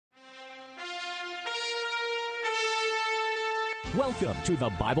Welcome to the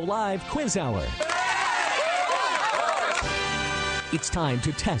Bible Live Quiz Hour. It's time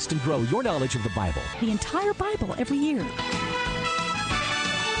to test and grow your knowledge of the Bible. The entire Bible every year.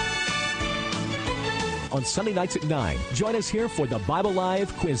 On Sunday nights at 9, join us here for the Bible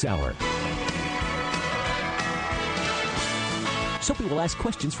Live Quiz Hour. Soapy will ask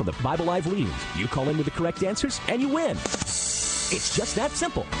questions from the Bible Live leaders. You call in with the correct answers, and you win. It's just that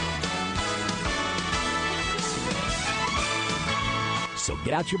simple. So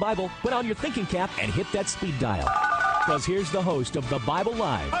get out your Bible, put on your thinking cap, and hit that speed dial. Because here's the host of the Bible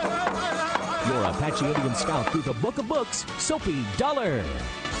Live, your Apache Indian scout through the Book of Books, Soapy Dollar.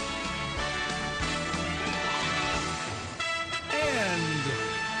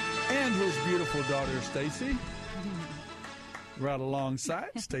 And his beautiful daughter, Stacy. Right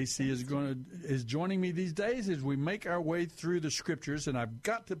alongside, Stacy is joining me these days as we make our way through the Scriptures. And I've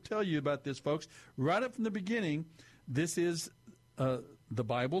got to tell you about this, folks. Right up from the beginning, this is the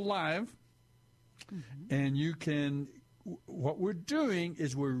Bible Live. Mm-hmm. And what we're doing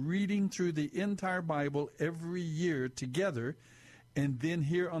is we're reading through the entire Bible every year together. And then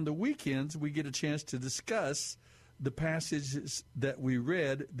here on the weekends, we get a chance to discuss the passages that we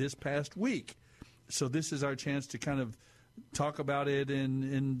read this past week. So this is our chance to kind of talk about it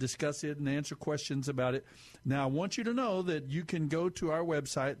and discuss it and answer questions about it. Now, I want you to know that you can go to our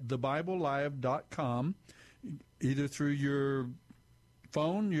website, thebiblelive.com, either through your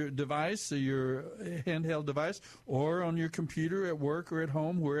phone, your device, or your handheld device, or on your computer at work or at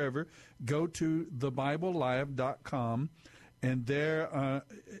home, wherever. Go to thebiblelive.com. And there,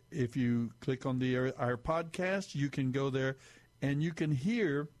 if you click on our podcast, you can go there and you can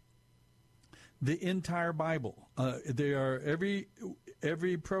hear the entire Bible. They are every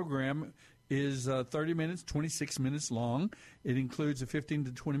program is 30 minutes, 26 minutes long. It includes a 15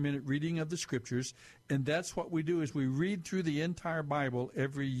 to 20-minute reading of the Scriptures, and that's what we do is we read through the entire Bible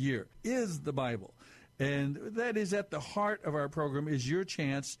every year. Is the Bible. And that is at the heart of our program, is your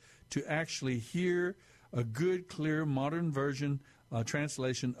chance to actually hear a good, clear, modern version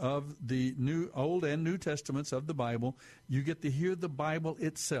translation of the Old and New Testaments of the Bible. You get to hear the Bible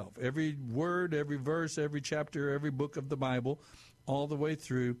itself, every word, every verse, every chapter, every book of the Bible, all the way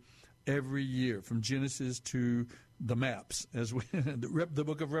through every year, from Genesis to the maps, as the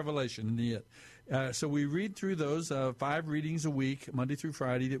book of Revelation in the end. So we read through those 5 readings a week, Monday through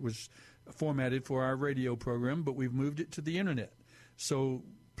Friday. That was formatted for our radio program, but we've moved it to the internet. So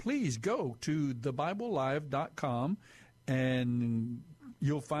please go to thebiblelive.com, and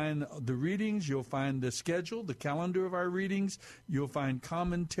you'll find the readings, you'll find the schedule, the calendar of our readings, you'll find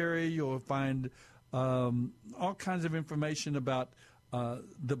commentary, you'll find all kinds of information about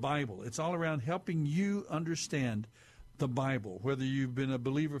the Bible. It's all around helping you understand the Bible, whether you've been a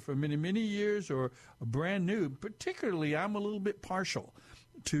believer for many, many years or brand new. Particularly, I'm a little bit partial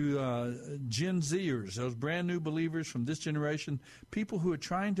to Gen Zers, those brand new believers from this generation, people who are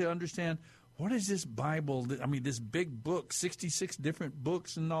trying to understand, what is this Bible? I mean, this big book, 66 different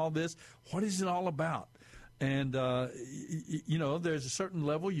books and all this. What is it all about? And, there's a certain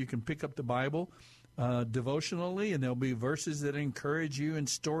level you can pick up the Bible devotionally, and there'll be verses that encourage you and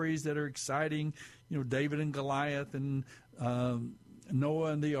stories that are exciting, David and Goliath and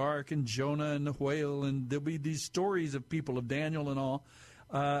Noah and the ark and Jonah and the whale, and there'll be these stories of people, of Daniel and all.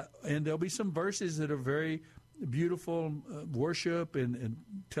 And there'll be some verses that are very beautiful, worship and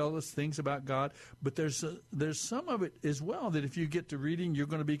tell us things about God. But there's some of it as well that if you get to reading, you're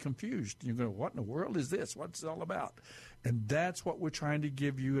going to be confused. You're going, what in the world is this? What's it all about? And that's what we're trying to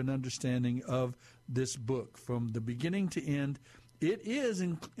give you an understanding of this book from the beginning to end. It is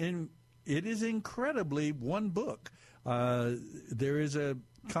incredibly one book. There is a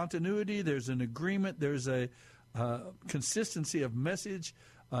continuity. There's an agreement. There's a consistency of message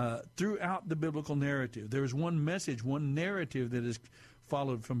throughout the biblical narrative. There is one message, one narrative that is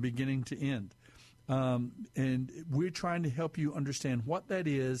followed from beginning to end. And we're trying to help you understand what that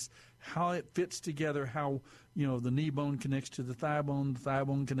is, how it fits together, how, the knee bone connects to the thigh bone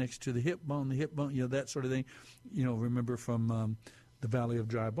connects to the hip bone, that sort of thing. Remember from the Valley of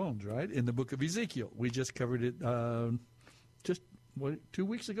Dry Bones, right? In the book of Ezekiel. We just covered it 2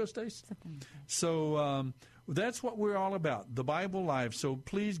 weeks ago, Stace? So that's what we're all about, the Bible Live. So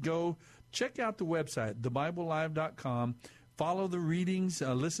please go check out the website, thebiblelive.com. Follow the readings,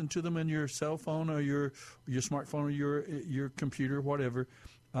 listen to them on your cell phone or your smartphone or your computer, whatever.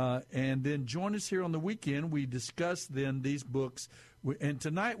 And then join us here on the weekend. We discuss then these books. And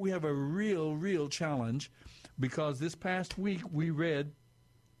tonight we have a real challenge, because this past week we read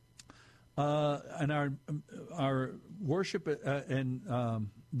in our worship and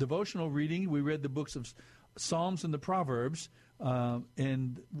devotional reading, we read the books of Psalms and the Proverbs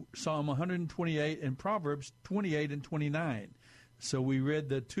and Psalm 128 and Proverbs 28 and 29. So we read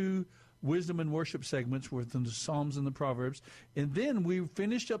the two wisdom and worship segments within the Psalms and the Proverbs. And then we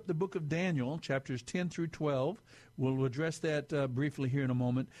finished up the book of Daniel, chapters 10 through 12. We'll address that briefly here in a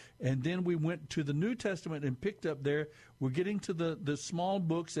moment. And then we went to the New Testament and picked up there. We're getting to the small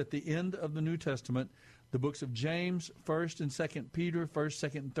books at the end of the New Testament, the books of James, 1st and 2nd Peter,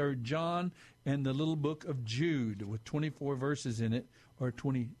 1st, 2nd, and 3rd John, and the little book of Jude with 24 verses in it, or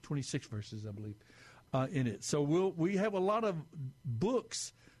 26 verses, I believe, in it. So we have a lot of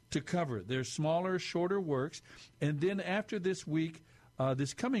books to cover. They're smaller, shorter works. And then after this week,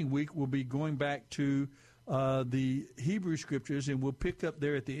 this coming week, we'll be going back to the Hebrew Scriptures, and we'll pick up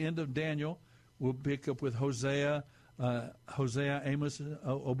there at the end of Daniel. We'll pick up with Hosea, Amos,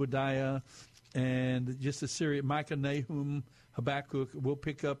 Obadiah, and just a series, Micah, Nahum, Habakkuk. We'll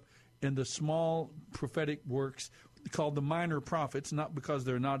pick up in the small prophetic works called the minor prophets, not because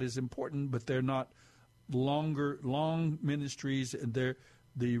they're not as important, but they're not long ministries, and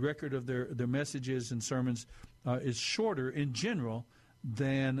the record of their messages and sermons is shorter in general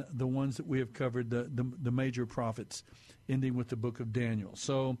than the ones that we have covered, the major prophets, ending with the book of Daniel.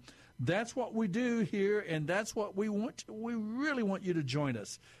 So that's what we do here, and that's what we want. We really want you to join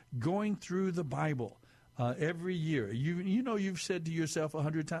us, going through the Bible every year. You know, you've said to yourself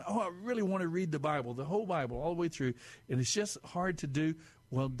 100 times, "Oh, I really want to read the Bible, the whole Bible, all the way through," and it's just hard to do.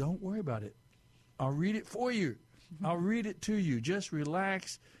 Well, don't worry about it. I'll read it for you. I'll read it to you. Just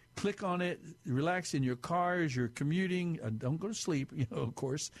relax, click on it, relax in your car as you're commuting. Don't go to sleep, of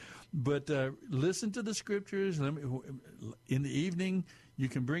course, but listen to the Scriptures. In the evening, you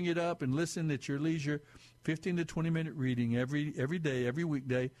can bring it up and listen at your leisure. 15 to 20-minute reading every day, every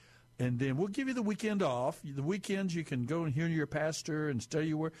weekday. And then we'll give you the weekend off. The weekends you can go and hear your pastor and study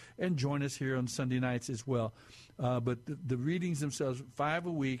your word, and join us here on Sunday nights as well. But the readings themselves, 5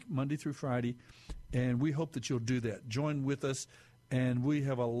 a week, Monday through Friday, and we hope that you'll do that. Join with us, and we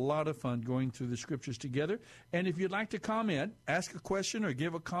have a lot of fun going through the Scriptures together. And if you'd like to comment, ask a question or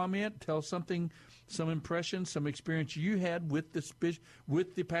give a comment, tell something, some impression, some experience you had with the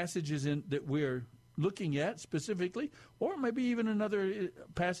passages that we're looking at specifically, or maybe even another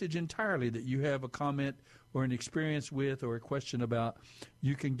passage entirely that you have a comment or an experience with or a question about,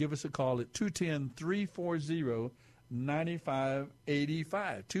 you can give us a call at 210-340-9585.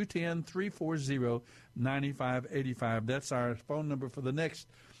 210-340-9585. That's our phone number for the next,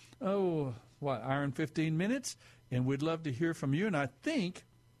 hour and 15 minutes. And we'd love to hear from you. And I think,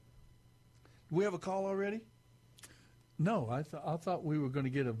 do we have a call already? No, I thought we were going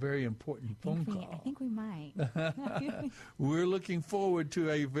to get a very important phone call. I think we might. We're looking forward to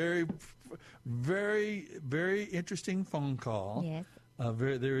a very, very, very interesting phone call. Yes.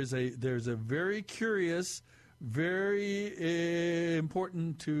 There's a very curious, very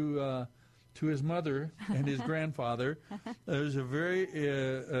important to his mother and his grandfather. There's a very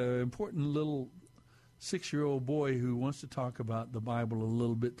important little 6-year-old boy who wants to talk about the Bible a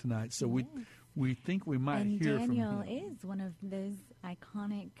little bit tonight. So we think we might hear from him. And Daniel is one of those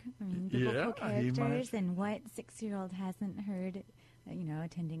iconic biblical characters. And what 6-year-old hasn't heard,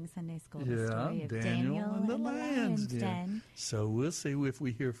 attending Sunday school, the story of Daniel and the Lion's Den. So we'll see if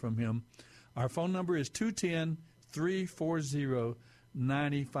we hear from him. Our phone number is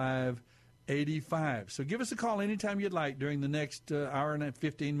 210-340-9585. So give us a call anytime you'd like during the next hour and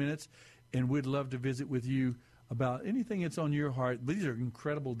 15 minutes, and we'd love to visit with you about anything that's on your heart. These are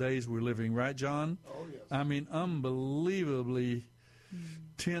incredible days we're living, right, John? Oh, yes. I mean, unbelievably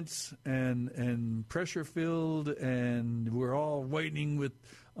tense and pressure-filled, and we're all waiting with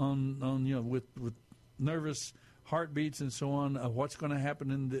nervous heartbeats and so on. What's going to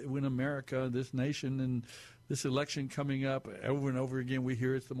happen in America, this nation, and this election coming up? Over and over again, we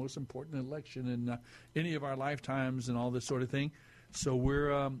hear it's the most important election in any of our lifetimes, and all this sort of thing. So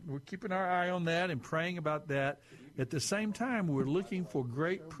we're keeping our eye on that and praying about that. At the same time, we're looking for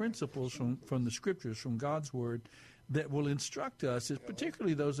great principles from the Scriptures, from God's Word, that will instruct us,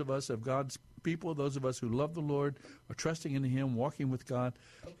 particularly those of us of God's people, those of us who love the Lord, are trusting in Him, walking with God,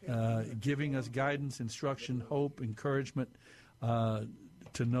 giving us guidance, instruction, hope, encouragement, to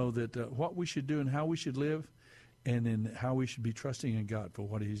know that what we should do and how we should live, and in how we should be trusting in God for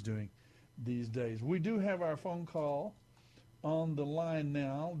what He's doing these days. We do have our phone call on the line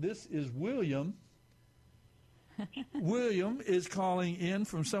now. This is William. William is calling in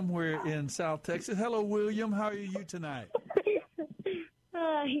from somewhere in South Texas. Hello, William. How are you tonight?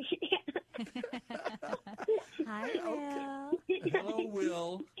 Hi, Will. Okay. Hello,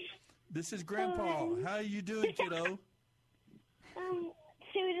 Will. This is Grandpa. How are you doing, kiddo?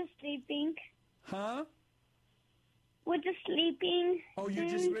 Sort of sleeping. Huh? with the sleeping. Oh, you're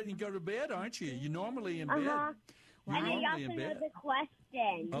just ready to go to bed, aren't you? You're normally in bed. Uh-huh. You're And I normally also in know bed. the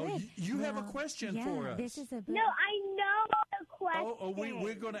question. Oh, you have a question for us. This is a book. No, I know the question.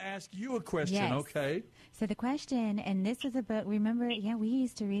 We're going to ask you a question, Yes. okay? So the question, and this is a book, remember, we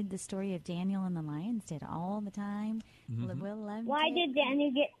used to read the story of Daniel and the lion's den all the time. Mm-hmm. Will loved Why it. did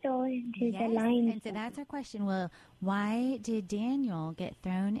Daniel get thrown into the lion's And so that's our question. Well, why did Daniel get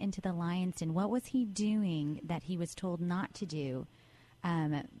thrown into the lion's den? What was he doing that he was told not to do,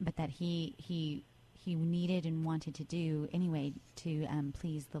 but that he needed and wanted to do anyway to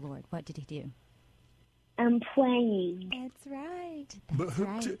please the Lord? What did he do? Praying. That's right.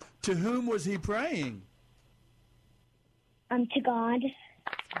 But to whom was he praying? To God.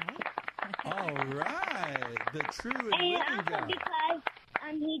 That's right. All right. The true and And living also God. because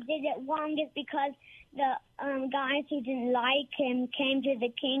he did it wrong is because the guys who didn't like him came to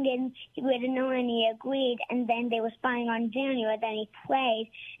the king and he would have known and he agreed, and then they were spying on Daniel, and then he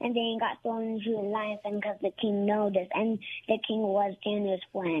prayed, and then he got thrown into the lion's den because the king noticed, and the king was Daniel's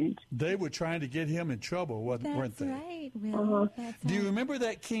friend. They were trying to get him in trouble, weren't they? That's right, Will. That's Do you right. remember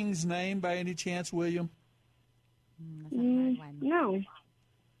that king's name by any chance, William? That's a hard one. No.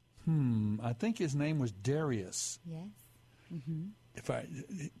 I think his name was Darius. Yes.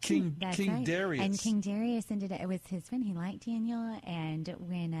 King That's King right. Darius. And King Darius it was his friend. He liked Daniel, and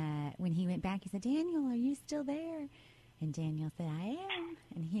when he went back, he said, "Daniel, are you still there?" And Daniel said, "I am."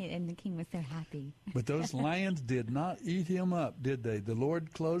 And the king was so happy. But those lions did not eat him up, did they? The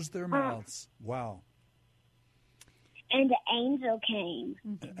Lord closed their mouths. Wow. And the angel came.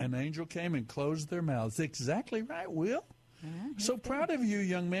 An angel came and closed their mouths. Exactly right, Will. So proud of you,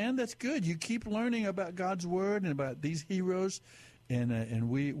 young man. That's good. You keep learning about God's Word and about these heroes, and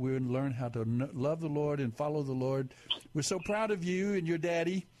we learn how to love the Lord and follow the Lord. We're so proud of you and your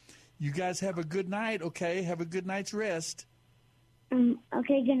daddy. You guys have a good night, okay? Have a good night's rest.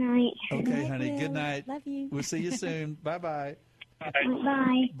 Okay, good night. Okay, Good night, honey. Will. Good night. Love you. We'll see you soon. Bye-bye.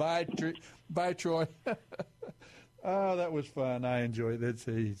 Bye. Bye, Troy. Oh, that was fun. I enjoyed it.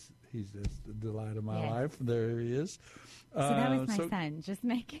 He's just the delight of my life. There he is. So that was my son. Just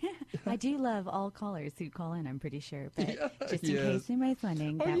I do love all callers who call in, I'm pretty sure. But just in case anybody's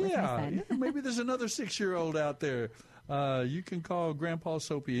wondering, that was my son. Yeah, maybe there's another 6-year-old out there. You can call Grandpa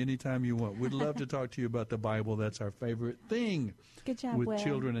Soapy anytime you want. We'd love to talk to you about the Bible. That's our favorite thing. Good job, with Will.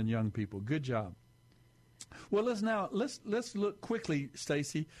 children and young people. Good job. Well, let's look quickly,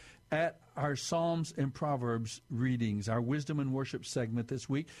 Stacy, at our Psalms and Proverbs readings, our wisdom and worship segment this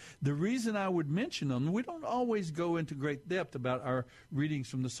week. The reason I would mention them, we don't always go into great depth about our readings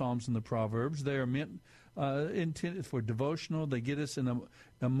from the Psalms and the Proverbs. They are intended for devotional. They get us in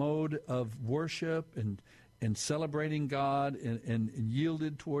a mode of worship and celebrating God and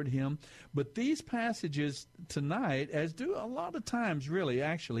yielded toward Him. But these passages tonight, as do a lot of times really,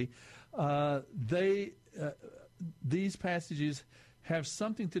 actually, these passages have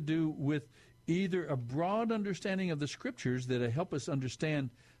something to do with either a broad understanding of the Scriptures that help us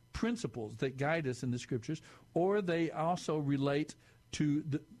understand principles that guide us in the Scriptures, or they also relate to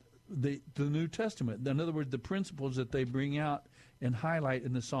the New Testament. In other words, the principles that they bring out and highlight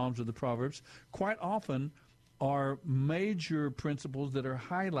in the Psalms or the Proverbs quite often are major principles that are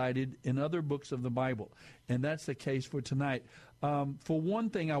highlighted in other books of the Bible. And that's the case for tonight. For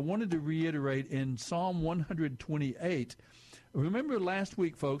one thing, I wanted to reiterate in Psalm 128, remember last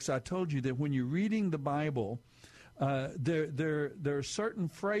week, folks, I told you that when you're reading the Bible, there are certain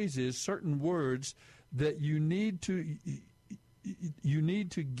phrases, certain words that you need to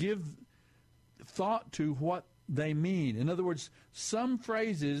give thought to what they mean. In other words, some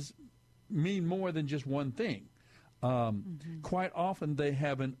phrases mean more than just one thing. Quite often they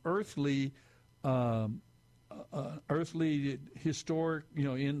have an earthly historic,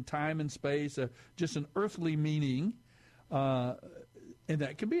 in time and space, just an earthly meaning. And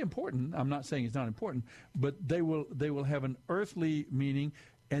that can be important. I'm not saying it's not important, but they will have an earthly meaning,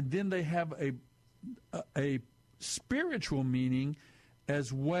 and then they have a spiritual meaning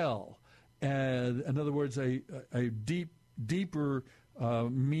as well. In other words, a deeper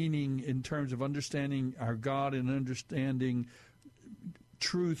meaning in terms of understanding our God and understanding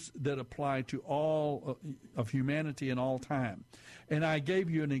truths that apply to all of humanity in all time. And I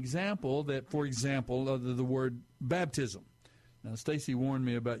gave you an example for example, of the word baptism. Now, Stacy warned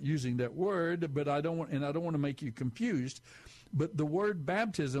me about using that word, but I don't want to make you confused. But the word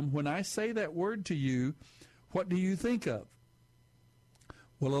baptism, when I say that word to you, what do you think of?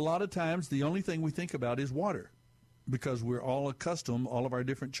 Well, a lot of times the only thing we think about is water, because we're all accustomed, all of our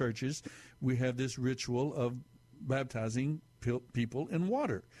different churches, we have this ritual of baptizing people in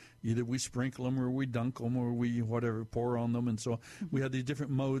water. Either we sprinkle them or we dunk them or we whatever, pour on them, and so on. We have these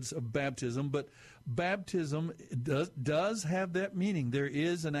different modes of baptism, but baptism does have that meaning. There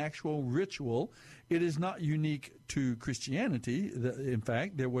is an actual ritual. It is not unique to Christianity. In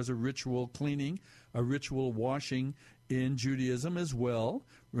fact, there was a ritual cleaning, a ritual washing in Judaism as well.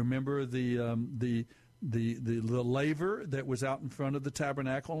 Remember the laver that was out in front of the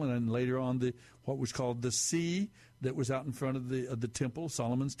tabernacle, and then later on what was called the sea that was out in front of the temple,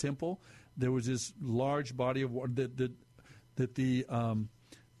 Solomon's temple. There was this large body of water that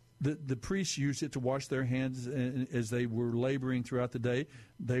the priests used it to wash their hands as they were laboring throughout the day.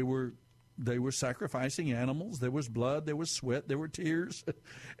 They were sacrificing animals. There was blood. There was sweat. There were tears,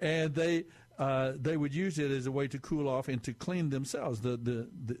 and they would use it as a way to cool off and to clean themselves. The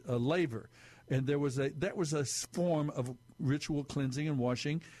laver. And that was a form of ritual cleansing and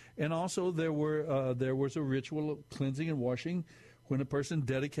washing, and also there was a ritual of cleansing and washing when a person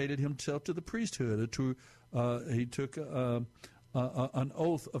dedicated himself to the priesthood. He took an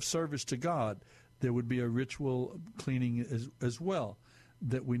oath of service to God. There would be a ritual cleaning as well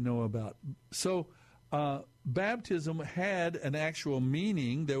that we know about. So baptism had an actual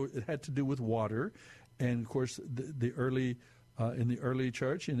meaning. It had to do with water, and of course the early. In the early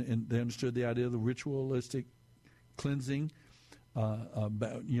church, and they understood the idea of the ritualistic cleansing.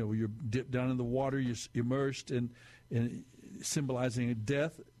 You're dipped down in the water, you're immersed, and symbolizing a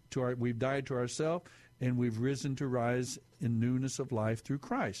death. We've died to ourselves, and we've risen to rise in newness of life through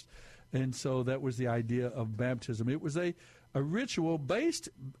Christ. And so that was the idea of baptism. It was a ritual based,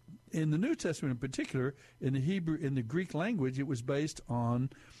 in the New Testament in particular, in the Greek language, it was based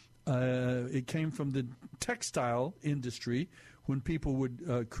on. It came from the textile industry when people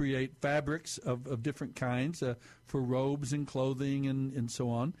would create fabrics of different kinds for robes and clothing and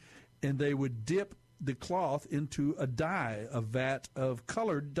so on. And they would dip the cloth into a dye, a vat of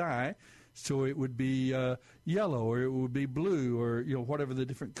colored dye, so it would be yellow or it would be blue or whatever the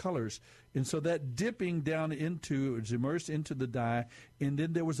different colors. And so that dipping down it was immersed into the dye, and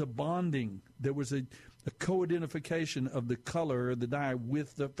then there was a bonding. There was a co-identification of the color of the dye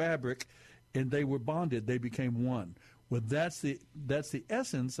with the fabric, and they were bonded. They became one. Well, that's the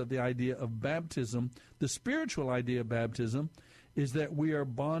essence of the idea of baptism. The spiritual idea of baptism is that we are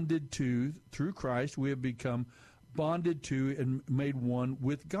bonded to, through Christ, we have become bonded to and made one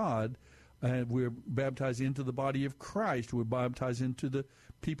with God. We're baptized into the body of Christ. We're baptized into the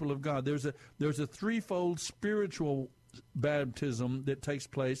people of God. There's a threefold spiritual baptism that takes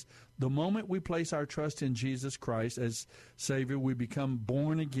place the moment we place our trust in Jesus Christ as Savior. We become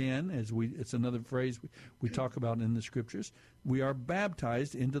born again, it's another phrase we talk about in the Scriptures. We are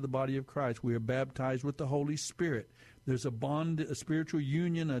baptized into the body of Christ. We are baptized with the Holy Spirit. There's a bond, a spiritual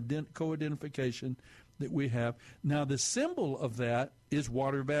union, a co-identification that we have. Now, the symbol of that is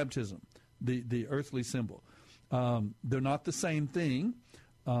water baptism, the earthly symbol. They're not the same thing.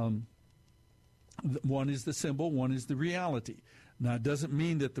 One is the symbol, one is the reality. Now, it doesn't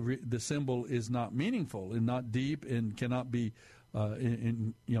mean that the symbol is not meaningful and not deep and cannot be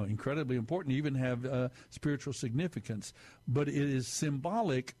incredibly important, even have spiritual significance. But it is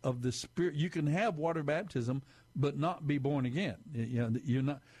symbolic of the Spirit. You can have water baptism but not be born again. You're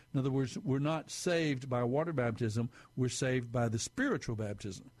not. In other words, we're not saved by water baptism. We're saved by the spiritual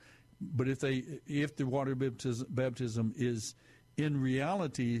baptism. But if the water baptism is in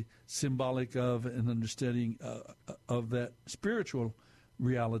reality symbolic of an understanding of that spiritual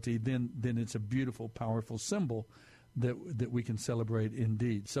reality, then it's a beautiful, powerful symbol that we can celebrate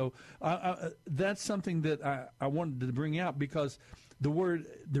indeed. So that's something that I wanted to bring out, because the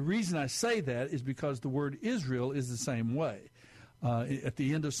reason I say that is because the word Israel is the same way. At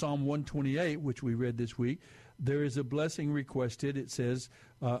the end of Psalm 128, which we read this week, there is a blessing requested. It says,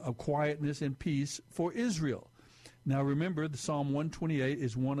 a quietness and peace for Israel. Now remember, the Psalm 128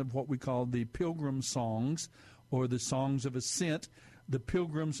 is one of what we call the pilgrim songs, or the songs of ascent. The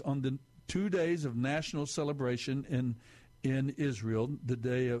pilgrims on the 2 days of national celebration in Israel, the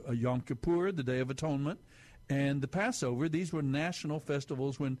day of Yom Kippur, the Day of Atonement, and the Passover. These were national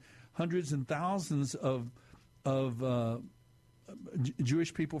festivals when hundreds and thousands of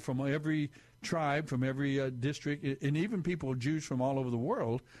Jewish people from every tribe, from every district, and even Jews from all over the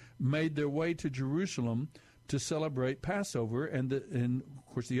world, made their way to Jerusalem to celebrate Passover, and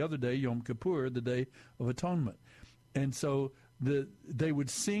of course the other day, Yom Kippur, the Day of Atonement. And so they would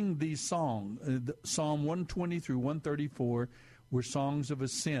sing these songs. Psalm 120 through 134 were songs of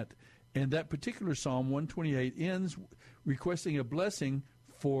ascent. And that particular Psalm 128 ends requesting a blessing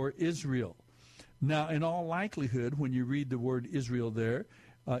for Israel. Now, in all likelihood, when you read the word Israel there,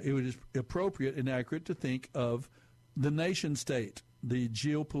 it is appropriate and accurate to think of the nation state, the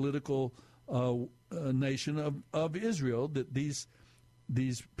geopolitical nation of Israel, that these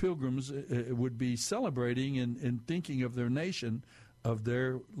pilgrims would be celebrating and thinking of their nation, of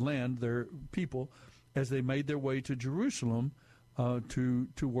their land, their people, as they made their way to Jerusalem to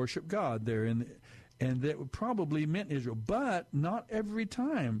worship God there. And that probably meant Israel, but not every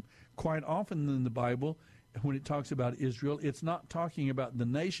time. Quite often in the Bible, when it talks about Israel, it's not talking about the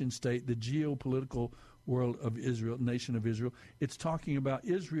nation state, the geopolitical world of Israel, nation of Israel. It's talking about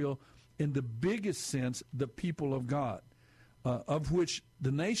Israel in the biggest sense, the people of God, of which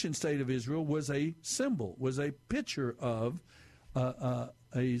the nation state of Israel was a symbol, was a picture of,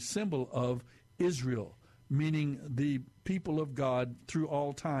 a symbol of Israel, meaning the people of God through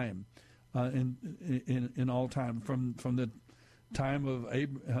all time, in all time, from the time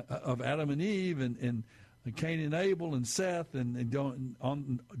of Adam and Eve and Cain and Abel and Seth and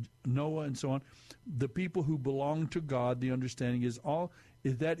on Noah and so on. The people who belong to God, the understanding is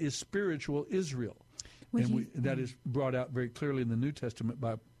that is spiritual Israel. That is brought out very clearly in the New Testament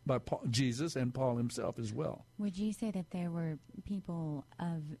by Paul, Jesus and Paul himself as well. Would you say that there were people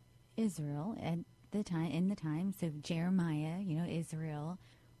of Israel at the time, so Jeremiah, Israel,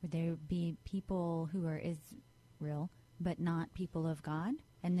 would there be people who are Israel but not people of God?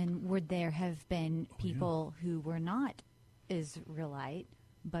 And then would there have been people who were not Israelite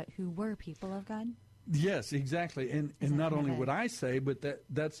but who were people of God? Yes, exactly. And not only would I say, but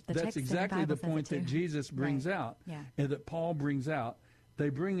that's exactly the point that Jesus brings out and that Paul brings out. They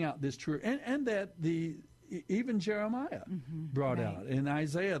bring out this truth, and that even Jeremiah brought out. And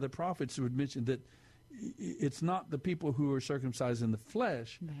Isaiah, the prophets, would mention that it's not the people who are circumcised in the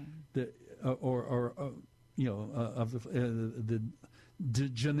flesh that, of the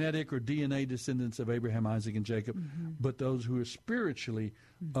genetic or DNA descendants of Abraham, Isaac, and Jacob, but those who are spiritually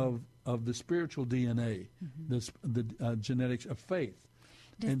of the spiritual DNA, the genetics of faith.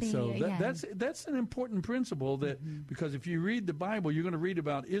 That's an important principle that because if you read the Bible, you're going to read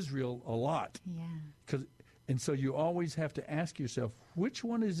about Israel a lot. And so you always have to ask yourself, which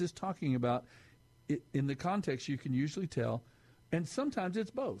one is this talking about? In the context, you can usually tell, and sometimes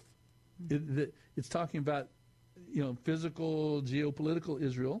it's both. It's talking about physical, geopolitical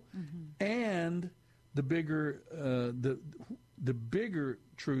Israel, and the bigger the bigger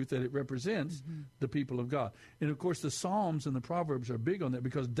truth that it represents, the people of God. And of course, the Psalms and the Proverbs are big on that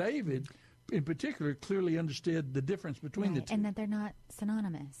because David, in particular, clearly understood the difference between the two, and that they're not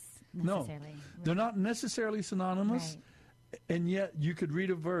synonymous necessarily. No, they're not necessarily synonymous, and yet you could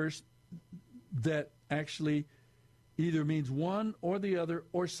read a verse that actually either means one or the other,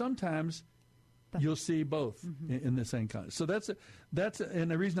 or sometimes you'll see both in the same context. So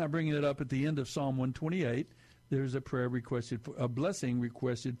and the reason I'm bringing it up at the end of Psalm 128, there's a prayer requested for a blessing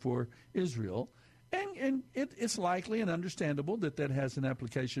requested for Israel, and it's likely and understandable that has an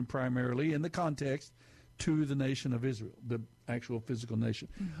application primarily in the context to the nation of Israel, the actual physical nation.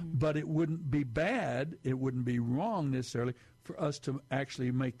 But it wouldn't be bad, it wouldn't be wrong necessarily for us to actually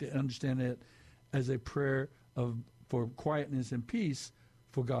understand it as a prayer for quietness and peace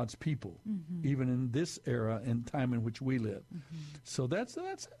for God's people, even in this era and time in which we live. So that's an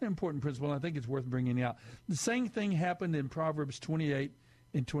important principle, and I think it's worth bringing out. The same thing happened in Proverbs 28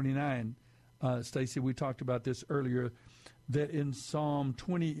 and 29. Stacy, we talked about this earlier, that in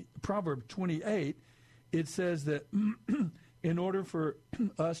Proverbs 28, it says that in order for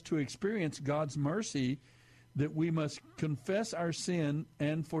us to experience God's mercy, that we must confess our sin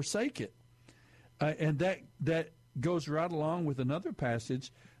and forsake it. And that goes right along with another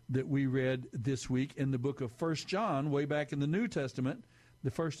passage that we read this week in the book of 1 John, way back in the New Testament,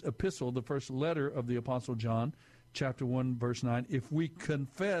 the first epistle, the first letter of the Apostle John, chapter 1, verse 9. If we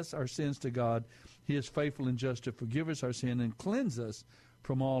confess our sins to God, he is faithful and just to forgive us our sin and cleanse us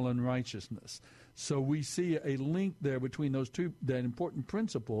from all unrighteousness. So we see a link there between those two, that important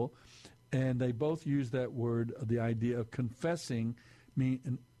principle, and they both use that word, the idea of confessing,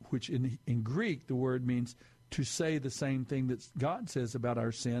 which in Greek the word means to say the same thing that God says about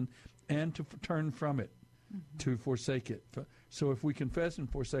our sin and to turn from it, to forsake it. So if we confess and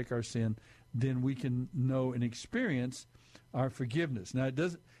forsake our sin, then we can know and experience our forgiveness. Now,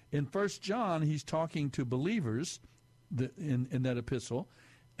 in 1 John, he's talking to believers in that epistle.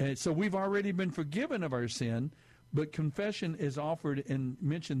 And so we've already been forgiven of our sin, but confession is offered and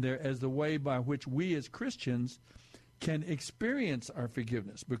mentioned there as the way by which we as Christians can experience our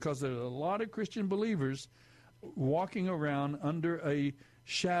forgiveness, because there are a lot of Christian believers walking around under a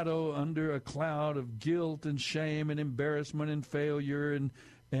shadow, under a cloud of guilt and shame and embarrassment and failure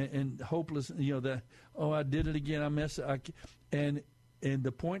and hopeless. I did it again. I messed up. And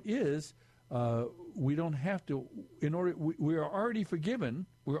the point is, we don't have to. We are already forgiven.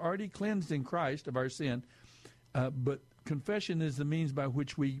 We're already cleansed in Christ of our sin. But confession is the means by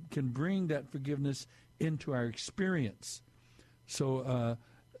which we can bring that forgiveness into our experience. So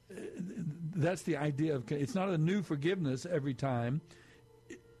that's the idea of. It's not a new forgiveness every time.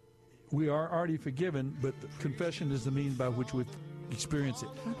 We are already forgiven, but confession is the means by which we experience it.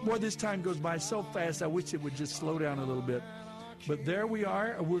 Boy, this time goes by so fast. I wish it would just slow down a little bit. But there we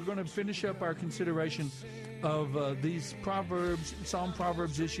are. We're going to finish up our consideration of these Proverbs, Psalm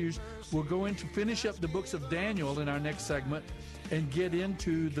Proverbs issues. We'll go into finish up the books of Daniel in our next segment and get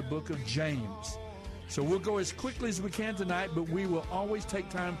into the book of James. So we'll go as quickly as we can tonight, but we will always take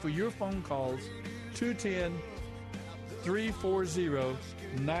time for your phone calls,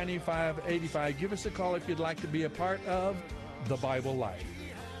 210-340-9585. Give us a call if you'd like to be a part of the Bible Life.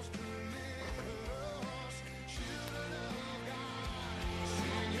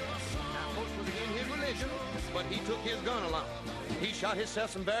 But he took his gun along. He shot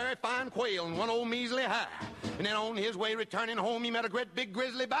himself some very fine quail and one old measly hare. And then on his way returning home, he met a great big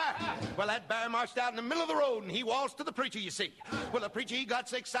grizzly bear. Well, that bear marched out in the middle of the road, and he waltzed to the preacher, you see. Well, the preacher, he got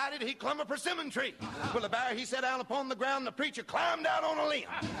so excited, he climbed a persimmon tree. Well, the bear, he sat down upon the ground, and the preacher climbed out on a limb.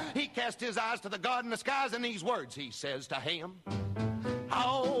 He cast his eyes to the God in the skies, and these words he says to him.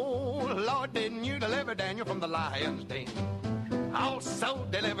 Oh, Lord, didn't you deliver Daniel from the lion's den? Also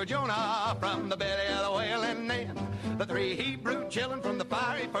delivered Jonah from the belly of the whale, and then the 3 Hebrew children from the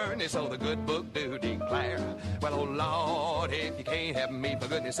fiery furnace. So the good book do declare. Well, oh Lord, if you can't help me, for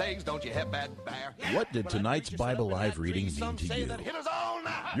goodness sakes, don't you help that bear. What did tonight's Bible Live reading mean to you?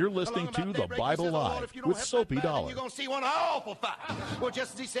 You're listening to the Bible Live with Soapy Dollar. You're going to see one awful fight. Well,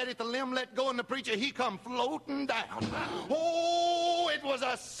 just as he said it, the limb let go, and the preacher, he come floating down. Oh, it was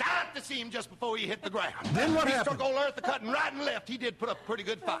a sight to see him just before he hit the ground. Then what happened? He struck old Eartha cutting right and left. He did put up a pretty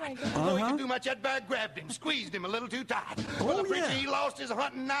good fight. Before he could do much, that bear grabbed him, squeezed him a little too tight. Well, the preacher, he lost his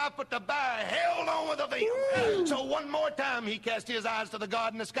hunting knife, but the bear held on with a vim. So one more time, he cast his eyes to the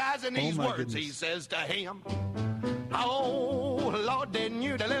God in the skies, and these words he says to him. Oh, Lord, didn't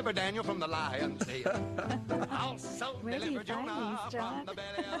you deliver Daniel from the lion's den? Also deliver Jonah from the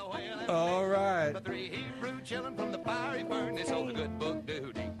belly of the whale. All right. The 3 Hebrew children from the fiery furnace. So the good book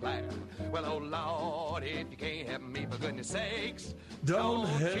do declare. Well, oh, Lord, if you can't help me, for goodness sakes, don't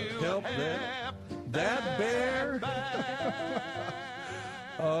help that bear.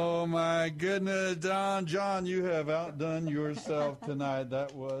 Oh, my goodness, John, you have outdone yourself tonight.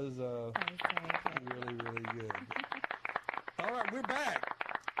 That was really, really good. All right, we're back.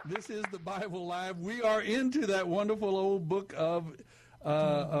 This is the Bible Live. We are into that wonderful old book of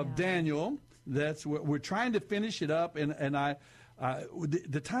Daniel. That's what we're trying to finish it up, and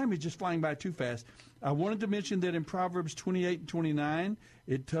the time is just flying by too fast. I wanted to mention that in Proverbs 28 and 29,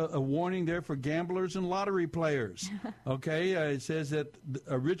 a warning there for gamblers and lottery players. Okay, it says that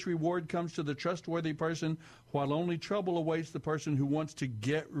a rich reward comes to the trustworthy person, while only trouble awaits the person who wants to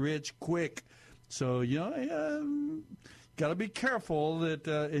get rich quick. So, got to be careful that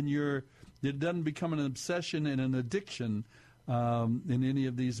it doesn't become an obsession and an addiction in any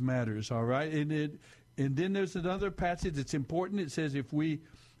of these matters. All right, and then there's another passage that's important. It says if we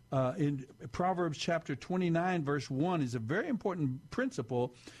in Proverbs chapter 29, verse 1 is a very important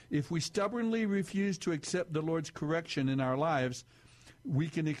principle. If we stubbornly refuse to accept the Lord's correction in our lives, we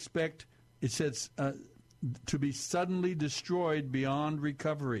can expect, it says, to be suddenly destroyed beyond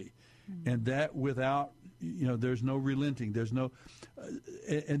recovery. And that without, there's no relenting. There's no,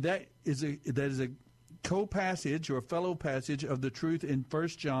 and that is a co-passage or fellow passage of the truth in 1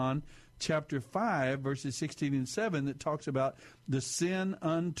 John chapter 5, verses 16 and 7 that talks about the sin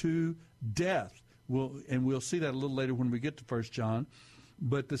unto death. We'll see that a little later when we get to 1 John.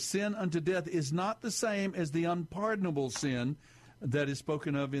 But the sin unto death is not the same as the unpardonable sin that is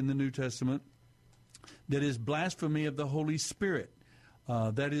spoken of in the New Testament, that is blasphemy of the Holy Spirit.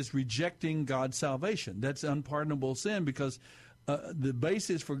 That is rejecting God's salvation. That's unpardonable sin because the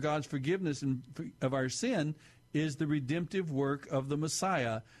basis for God's forgiveness of our sin is the redemptive work of the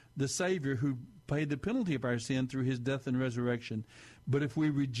Messiah, the Savior, who paid the penalty of our sin through his death and resurrection. But if we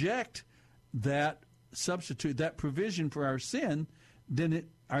reject that substitute, that provision for our sin, then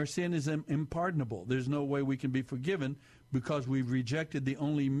our sin is unpardonable. There's no way we can be forgiven because we've rejected the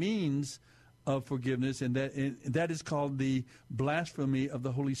only means of forgiveness, and that is called the blasphemy of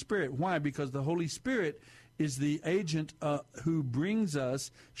the Holy Spirit. Why? Because the Holy Spirit is the agent who brings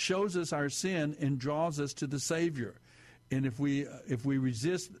us, shows us our sin, and draws us to the Savior. And if we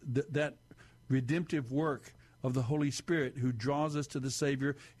resist that redemptive work of the Holy Spirit who draws us to the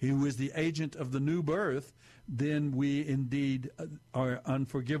Savior, who is the agent of the new birth, then we indeed are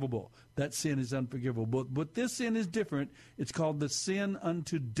unforgivable. That sin is unforgivable. But this sin is different. It's called the sin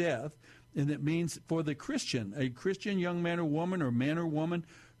unto death, and it means for the Christian, a Christian young man or woman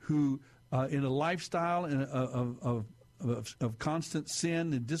who in a lifestyle of constant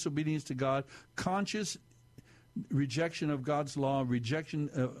sin and disobedience to God, conscious rejection of God's law, rejection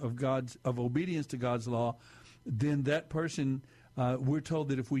of obedience to God's law, then that person, we're told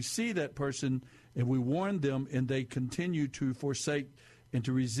that if we see that person and we warn them and they continue to forsake and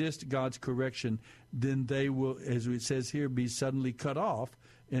to resist God's correction, then they will, as it says here, be suddenly cut off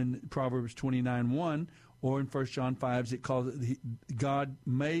in Proverbs 29:1, or in 1 John 5, it calls it, God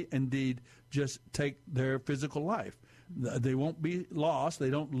may indeed just take their physical life. They won't be lost. They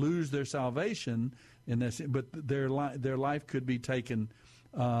don't lose their salvation, but their life could be taken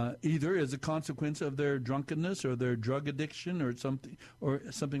either as a consequence of their drunkenness or their drug addiction or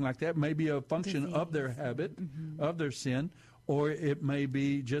something like that. Maybe a function of their habit, of their sin, or it may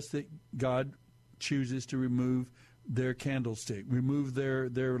be just that God chooses to remove their candlestick, remove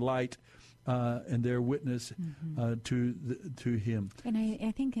their light and their witness to Him. And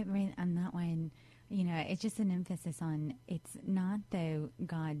I think on that one, it's just an emphasis on it's not though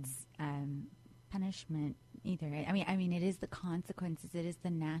God's punishment either. I mean, it is the consequences. It is the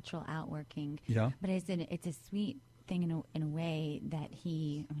natural outworking. Yeah. But it's a sweet thing in a way that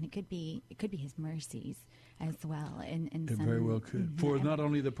it could be His mercies as well. It very well could for not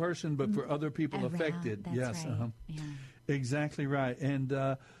only the person but for other people affected. That's yes. Right. Yeah. Exactly right. And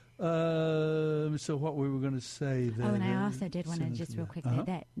so what we were going to say there. Oh, and I also did want to just real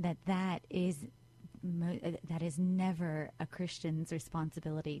quickly that is never a Christian's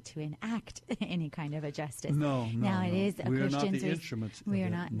responsibility to enact any kind of a justice. No. Now it is a we Christian's. We are not the instruments. We are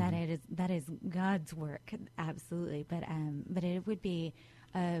not. That is God's work, absolutely. But it would be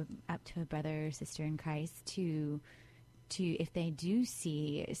up to a brother or sister in Christ to if they do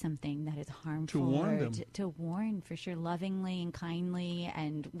see something that is harmful, to warn them. To warn for sure, lovingly and kindly,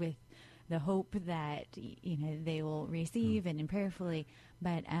 and with the hope that they will receive and prayerfully.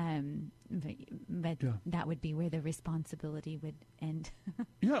 But that would be where the responsibility would end.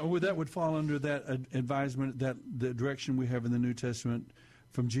 Yeah, well, that would fall under that advisement, that the direction we have in the New Testament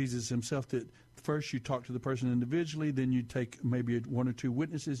from Jesus Himself, that first you talk to the person individually, then you take maybe one or two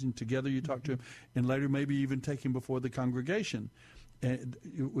witnesses, and together you talk to him, and later maybe even take him before the congregation. And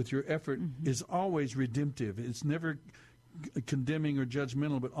with your effort is always redemptive. It's never condemning or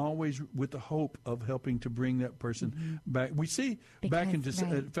judgmental, but always with the hope of helping to bring that person back. We see back into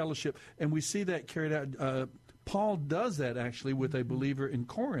fellowship, and we see that carried out. Paul does that actually with a believer in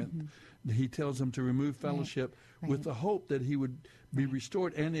Corinth. He tells him to remove fellowship with the hope that he would be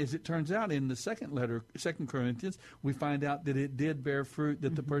restored. And as it turns out in the second letter, 2 Corinthians, we find out that it did bear fruit,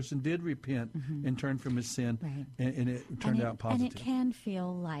 that the person did repent and turn from his sin, and it turned out positive. And it can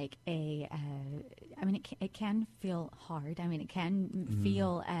feel like it can feel hard. I mean, it can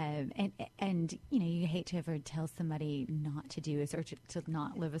feel, and you hate to ever tell somebody not to do this or to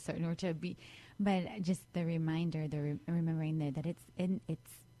not live a certain, or to be, but just the reminder, remembering that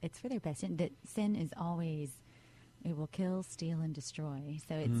it's for their best, and that sin is always, it will kill, steal, and destroy.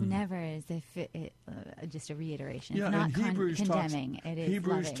 So it's never as if it just a reiteration. Yeah, it's not and condemning. It is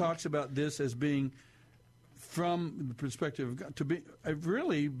Hebrews loving. talks about this as being, from the perspective of God, to be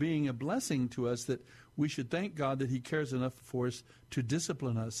really being a blessing to us, that we should thank God that He cares enough for us to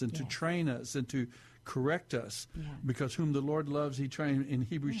discipline us and to train us and to correct us, because whom the Lord loves, He trains. In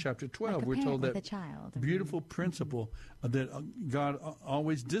Hebrews chapter 12, like we're told that child. beautiful principle that God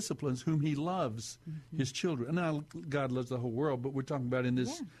always disciplines whom He loves, His children. And now God loves the whole world, but we're talking about in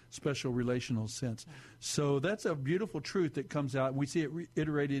this special relational sense. So that's a beautiful truth that comes out. We see it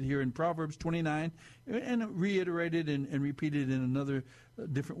reiterated here in Proverbs 29, and reiterated and repeated in another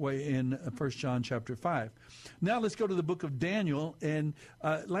different way in 1 John chapter 5. Now let's go to the book of Daniel. And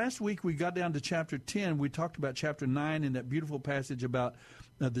last week we got down to chapter 10. We talked about chapter 9 and that beautiful passage about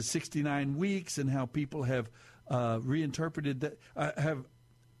the 69 weeks and how people have reinterpreted that, have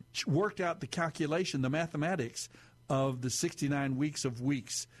worked out the calculation, the mathematics of the 69 weeks of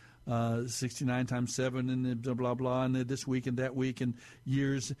weeks. 69 times 7 and blah, blah, blah, and this week and that week and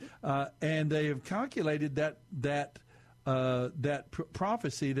years. And they have calculated that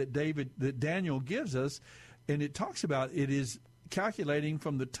prophecy that Daniel gives us, and it talks about it is calculating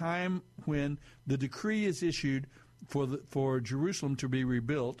from the time when the decree is issued for Jerusalem to be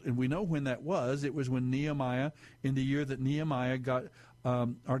rebuilt, and we know when that was. It was when Nehemiah, in the year that Nehemiah got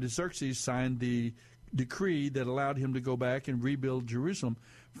Artaxerxes signed the decree that allowed him to go back and rebuild Jerusalem.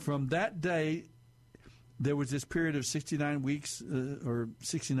 From that day, there was this period of 69 weeks or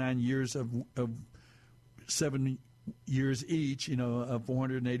 69 years of 7 years each, of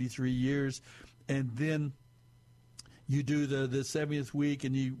 483 years. And then you do the 70th week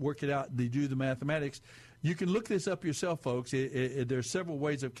and you work it out, you do the mathematics. You can look this up yourself, folks. There are several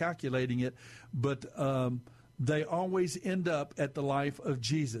ways of calculating it, but they always end up at the life of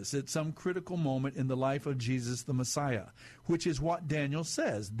Jesus, at some critical moment in the life of Jesus the Messiah, which is what Daniel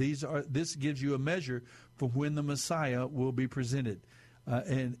says. This gives you a measure for when the Messiah will be presented.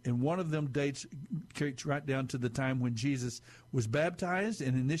 And one of them dates right down to the time when Jesus was baptized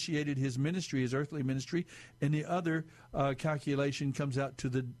and initiated his ministry, his earthly ministry, and the other calculation comes out to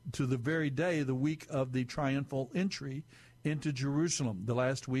the very day, the week of the triumphal entry into Jerusalem, the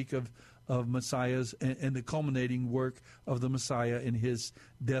last week of Messiah's and the culminating work of the Messiah in his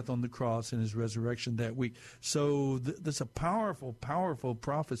death on the cross and his resurrection that week. So there's a powerful, powerful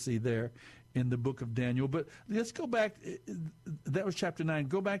prophecy there in the book of Daniel. But let's go back. That was chapter 9.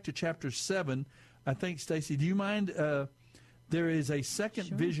 Go back to chapter 7. I think, Stacy, do you mind? There is a second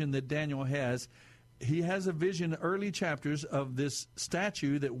vision that Daniel has. He has a vision, early chapters, of this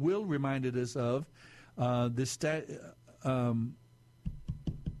statue that Will reminded us of.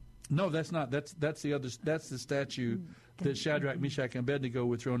 No, that's not. That's the other. That's the statue that Shadrach, Meshach, and Abednego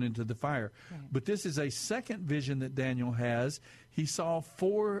were thrown into the fire. Right. But this is a second vision that Daniel has. He saw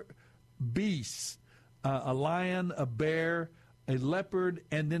 4 beasts, a lion, a bear, a leopard,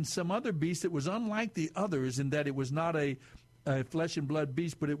 and then some other beast that was unlike the others in that it was not a flesh and blood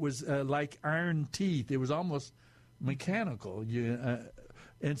beast, but it was like iron teeth. It was almost mechanical.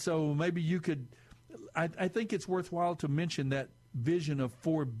 And so maybe you could, I think it's worthwhile to mention that vision of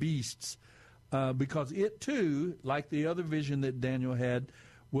 4 beasts because it too, like the other vision that Daniel had,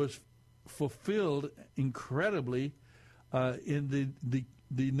 was fulfilled incredibly in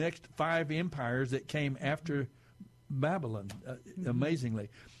the next 5 empires that came after Babylon, amazingly.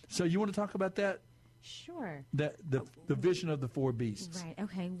 So you want to talk about that? Sure. The vision of the 4 beasts. Right.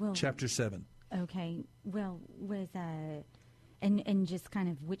 Okay. Well, chapter 7. Okay. Well, was and just kind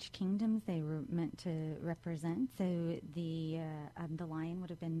of which kingdoms they were meant to represent. So the lion would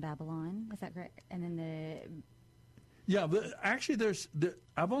have been Babylon. Is that correct? And then actually,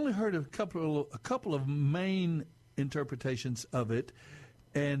 I've only heard a couple of main interpretations of it.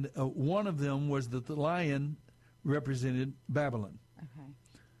 And one of them was that the lion represented Babylon. Okay.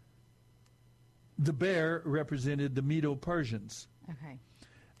 The bear represented the Medo-Persians. Okay.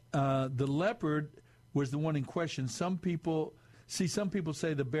 The leopard was the one in question. Some people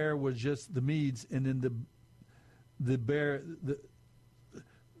say the bear was just the Medes, and then the bear,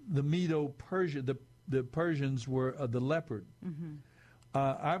 the Medo-Persian, the Persians were the leopard. Mm-hmm.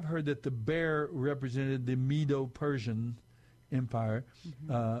 I've heard that the bear represented the Medo-Persian Empire,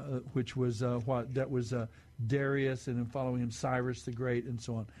 which was that was Darius, and then following him Cyrus the Great, and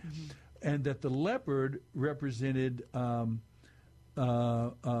so on, and that the leopard represented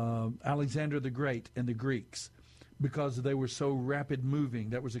Alexander the Great and the Greeks, because they were so rapid moving.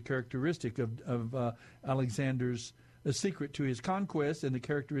 That was a characteristic of Alexander's, a secret to his conquest and the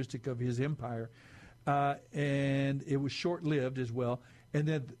characteristic of his empire, and it was short-lived as well.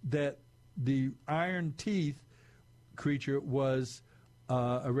 And that the iron teeth creature was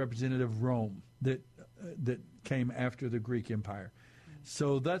a representative of Rome that came after the Greek Empire.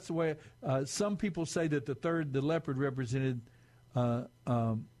 So that's the way. Some people say that the leopard represented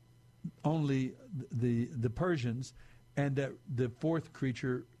only the Persians, and that the 4th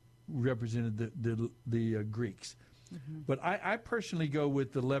creature represented the Greeks. Mm-hmm. But I personally go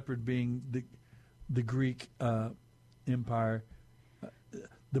with the leopard being the Greek Empire.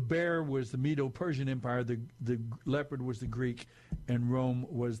 The bear was the Medo-Persian Empire, the leopard was the Greek, and Rome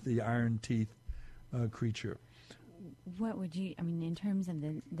was the iron teeth creature. What would you, in terms of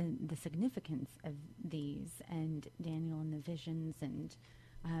the significance of these and Daniel and the visions, and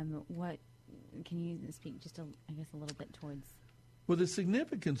what, can you speak just a little bit towards? Well, the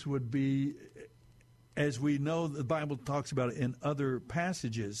significance would be, as we know, the Bible talks about it in other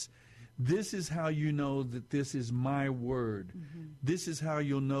passages. This is how you know that this is my word. Mm-hmm. This is how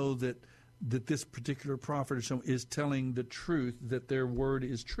you'll know that this particular prophet or someone is telling the truth, that their word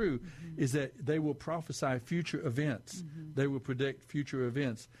is true, is that they will prophesy future events. Mm-hmm. They will predict future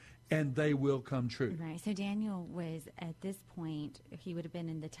events, and they will come true. Right. So Daniel was, at this point, he would have been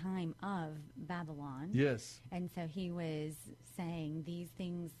in the time of Babylon. Yes. And so he was saying these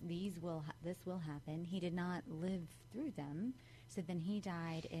things, this will happen. He did not live through them. So then he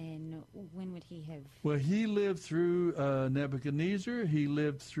died in, when would he have? Well, he lived through Nebuchadnezzar. He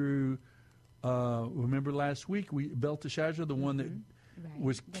lived through, remember last week, Belteshazzar, the one that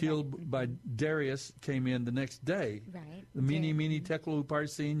was killed by Darius, came in the next day. Right. The Mene, Tekel,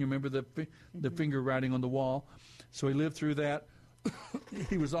 Upharsin, you remember the finger writing on the wall? So he lived through that.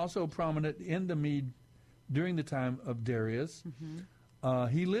 He was also prominent in the Mede during the time of Darius.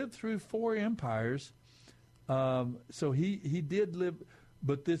 He lived through 4 empires. So he did live,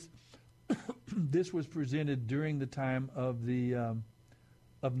 but this this was presented during the time of the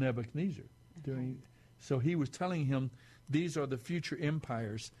of Nebuchadnezzar. So he was telling him these are the future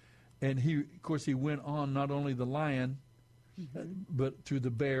empires, and of course he went on not only the lion, but through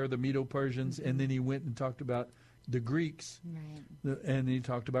the bear, the Medo-Persians, and then he went and talked about the Greeks, and he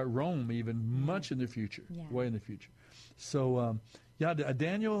talked about Rome even much in the future, way in the future. So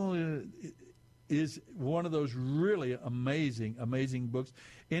Daniel is one of those really amazing books,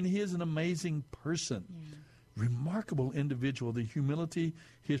 and he is an amazing person. Remarkable individual. The humility,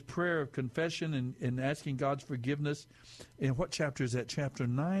 his prayer of confession and asking God's forgiveness. And what chapter is that? Chapter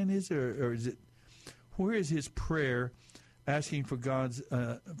 9 is it, or is it? Where is his prayer asking for God's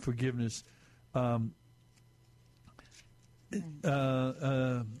forgiveness?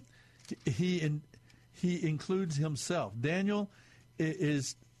 He includes himself. Daniel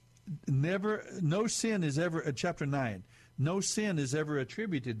is never. No sin is ever. Chapter 9. No sin is ever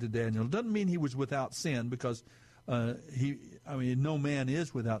attributed to Daniel. Doesn't mean he was without sin, because no man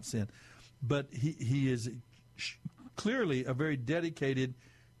is without sin. But he is clearly a very dedicated,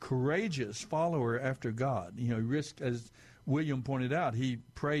 courageous follower after God. He risked, as William pointed out, he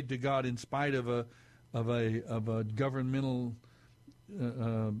prayed to God in spite of a governmental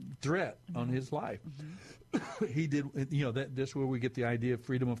threat on his life. He did. That's where we get the idea of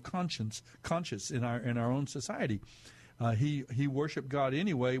freedom of conscience in our own society. He worshipped God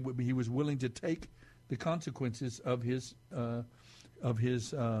anyway, but he was willing to take the consequences of his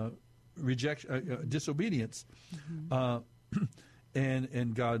rejection, disobedience,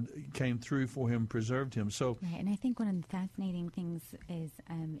 and God came through for him, preserved him. So, right, and I think one of the fascinating things is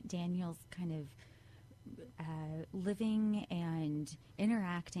Daniel's kind of living and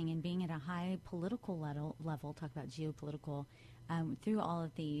interacting and being at a high political level. Talk about geopolitical. Through all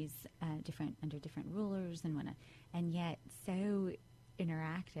of these under different rulers and whatnot, and yet so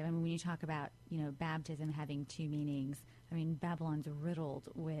interactive. I mean, when you talk about baptism having 2 meanings, I mean Babylon's riddled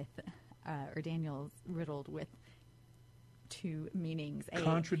with, or Daniel's riddled with 2 meanings.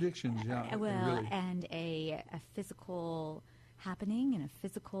 Contradictions, really. And a physical happening and a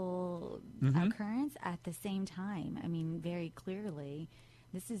physical occurrence at the same time. I mean, very clearly,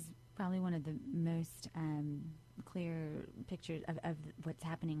 this is probably one of the most clear pictures of what's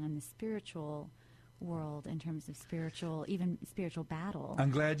happening on the spiritual world in terms of spiritual battle.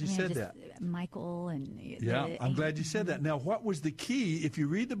 I'm glad you said that. Michael and... I'm glad you said that. Now, what was the key? If you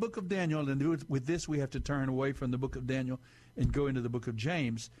read the book of Daniel, and with this we have to turn away from the book of Daniel and go into the book of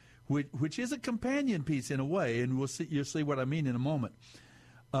James, which is a companion piece in a way, and you'll see what I mean in a moment.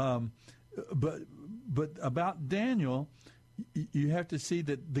 But about Daniel, you have to see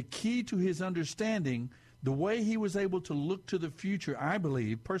that the key to his understanding, the way he was able to look to the future, I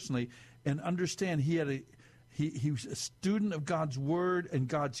believe, personally, and understand he was a student of God's Word and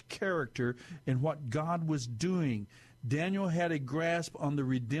God's character and what God was doing. Daniel had a grasp on the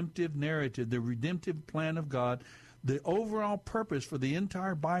redemptive narrative, the redemptive plan of God. The overall purpose for the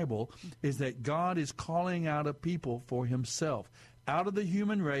entire Bible is that God is calling out a people for himself. Out of the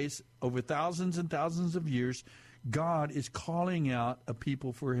human race, over thousands and thousands of years, God is calling out a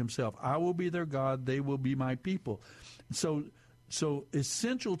people for himself. I will be their God, they will be my people. So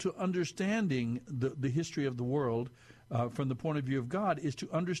essential to understanding the history of the world from the point of view of God is to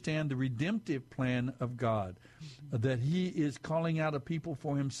understand the redemptive plan of God, that he is calling out a people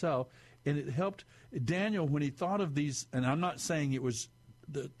for himself. And it helped Daniel when he thought of these, and I'm not saying it was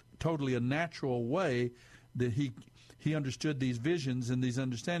totally a natural way that he understood these visions and these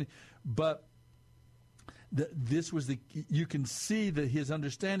understandings, but you can see that his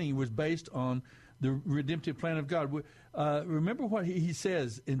understanding was based on the redemptive plan of God. Remember what he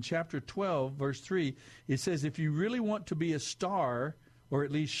says in chapter 12, verse 3. It says, if you really want to be a star, or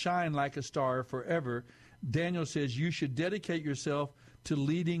at least shine like a star forever, Daniel says you should dedicate yourself to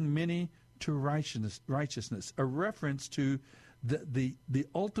leading many to righteousness. A reference to the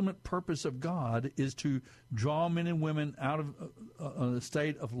ultimate purpose of God is to draw men and women out of a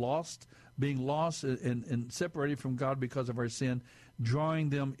state of being lost and separated from God because of our sin, drawing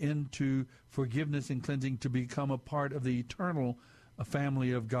them into forgiveness and cleansing to become a part of the eternal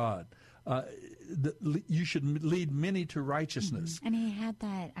family of God. You should lead many to righteousness. And he had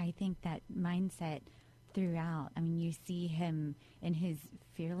that, I think, that mindset throughout. I mean, you see him in his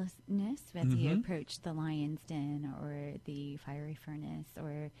fearlessness as he approached the lion's den or the fiery furnace,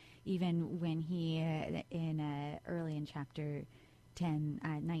 or even when he, early in chapter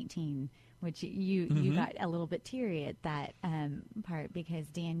 19, which you got a little bit teary at that part, because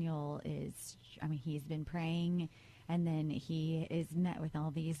Daniel he's been praying, and then he is met with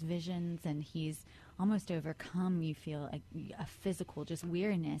all these visions, and he's almost overcome. You feel a physical just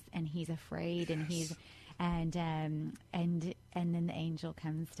weariness, and he's afraid, and he's and then the angel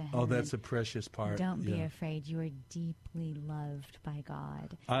comes to him. Oh, that's a precious part. Don't be afraid. You are deeply loved by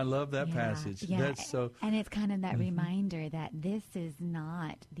God. I love that passage. Yeah. That's so. And it's kind of that reminder that this is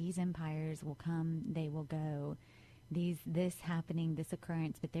not, these empires will come, they will go. This happening, this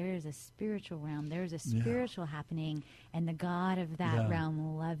occurrence, but there is a spiritual realm. There is a spiritual happening, and the God of that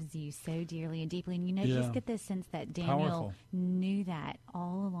realm loves you so dearly and deeply. And just get this sense that Daniel knew that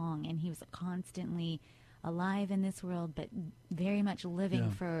all along, and he was constantly alive in this world, but very much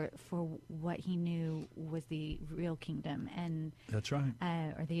living for what he knew was the real kingdom, and that's right,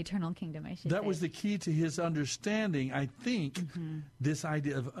 or the eternal kingdom, I should say. That was the key to his understanding, I think, this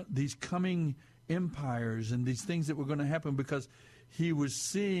idea of these coming empires and these things that were going to happen, because he was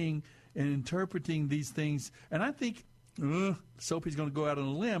seeing and interpreting these things. And I think Soapy's going to go out on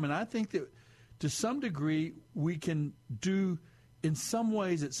a limb, and I think that to some degree we can do in some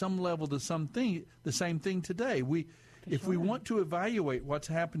ways, at some level, the same thing today. If we want to evaluate what's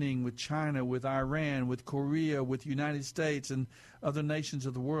happening with China, with Iran, with Korea, with the United States and other nations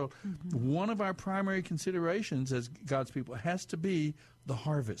of the world, one of our primary considerations as God's people has to be the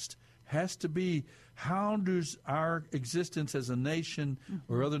harvest. Has to be, how does our existence as a nation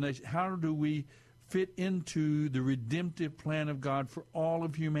or other nations, how do we fit into the redemptive plan of God for all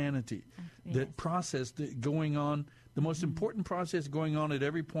of humanity? That process that going on, the most important process going on at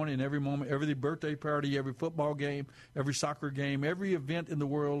every point in every moment, every birthday party, every football game, every soccer game, every event in the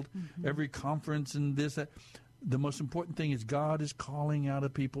world, every conference and this, that. The most important thing is God is calling out a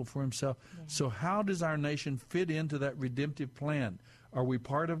people for himself. So how does our nation fit into that redemptive plan? Are we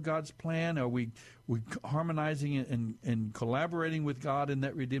part of God's plan? Are we harmonizing and collaborating with God in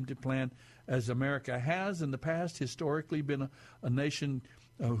that redemptive plan, as America has in the past historically been a nation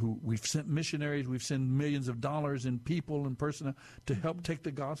who we've sent missionaries, we've sent millions of dollars in people and personnel to help take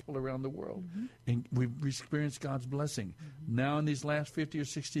the gospel around the world. And we've experienced God's blessing. Now in these last 50 or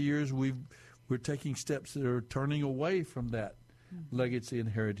 60 years, we're taking steps that are turning away from that legacy and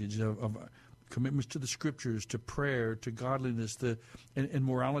heritage of commitments to the Scriptures, to prayer, to godliness, and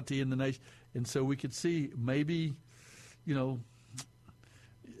morality in the nation. And so we could see maybe we're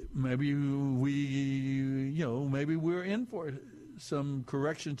in for some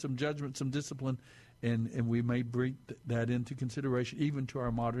correction, some judgment, some discipline, and we may bring that into consideration, even to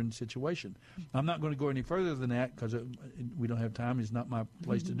our modern situation. I'm not going to go any further than that because we don't have time. It's not my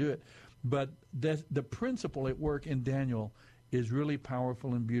place to do it. But the principle at work in Daniel is really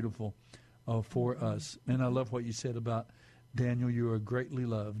powerful and beautiful for us. And I love what you said about Daniel, you are greatly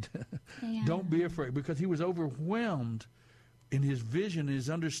loved. Don't be afraid, because he was overwhelmed in his vision, his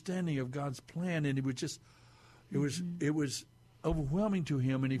understanding of God's plan, and it was overwhelming to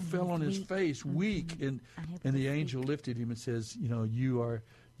him, and he fell on his face, weak, and the angel lifted him and says, you are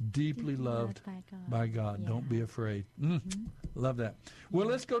deeply loved by God. Yeah. Don't be afraid. Love that. Well,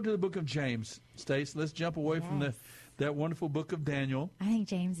 let's go to the book of James, Stace. Let's jump away from that wonderful book of Daniel. I think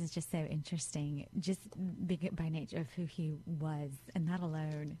James is just so interesting, just by nature of who he was, and that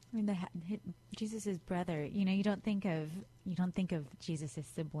alone. I mean, Jesus' brother. You don't think of Jesus'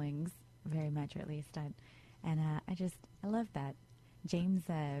 siblings very much, or at least I love that. James,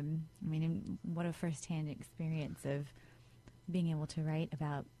 what a firsthand experience of being able to write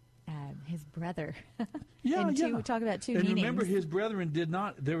about his brother. Talk about two meanings. And remember, his brethren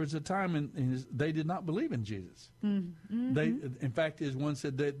there was a time they did not believe in Jesus. In fact, as one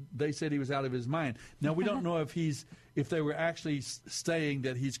said, they said he was out of his mind. Now, we don't know if they were actually saying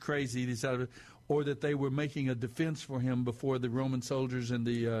that he's crazy, he's out of it, or that they were making a defense for him before the Roman soldiers and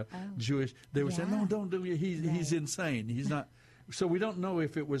the Jewish. They were saying, no, don't do it. He's insane. He's not. So we don't know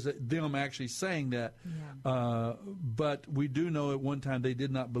if it was them actually saying that. But we do know at one time they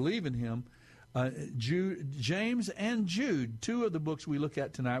did not believe in him. James and Jude, two of the books we look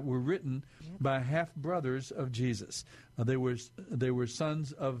at tonight, were written by half-brothers of Jesus. They were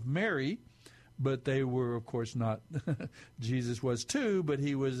sons of Mary, but they were, of course, not. Jesus was too, but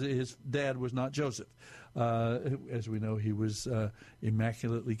his dad was not Joseph. As we know, he was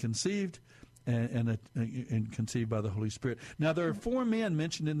immaculately conceived and conceived by the Holy Spirit. Now, there are four men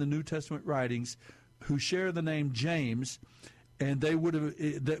mentioned in the New Testament writings who share the name James, and they would have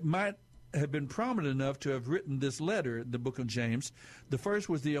have been prominent enough to have written this letter, the book of James. The first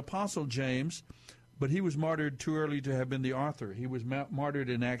was the Apostle James, but he was martyred too early to have been the author. He was martyred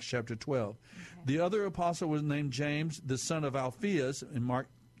in Acts chapter 12. Okay. The other apostle was named James, the son of Alphaeus, in Mark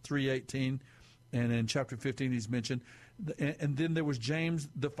 3:18, and in chapter 15 he's mentioned. And then there was James,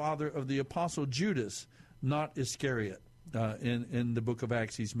 the father of the apostle Judas, not Iscariot. In the book of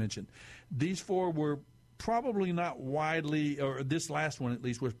Acts he's mentioned. These four were probably not widely, or this last one at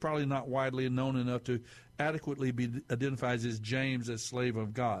least, was probably not widely known enough to adequately be identified as James, as slave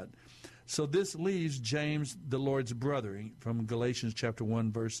of God. So this leaves James, the Lord's brother, from Galatians chapter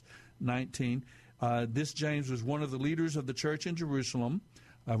 1, verse 19. This James was one of the leaders of the church in Jerusalem.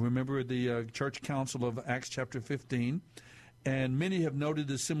 Remember the church council of Acts chapter 15. And many have noted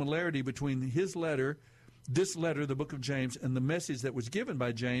the similarity between his letter, this letter, the book of James, and the message that was given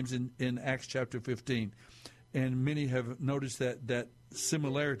by James in Acts chapter 15. And many have noticed that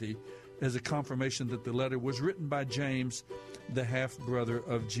similarity as a confirmation that the letter was written by James, the half-brother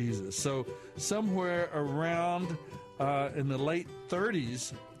of Jesus. So somewhere around in the late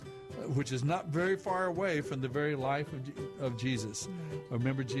 30s, which is not very far away from the very life of Jesus.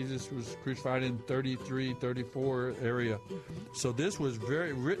 Remember, Jesus was crucified in 33, 34 area. So this was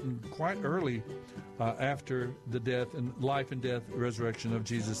written quite early after the death and life and death, resurrection of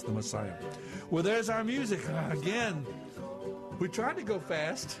Jesus the Messiah. Well, there's our music. Again, we tried to go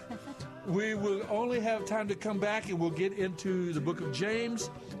fast. We will only have time to come back, and we'll get into the book of James,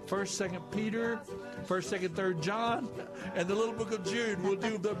 1st, 2nd Peter, 1st, 2nd, 3rd John, and the little book of Jude. We'll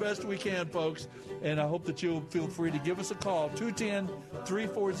do the best we can, folks. And I hope that you'll feel free to give us a call,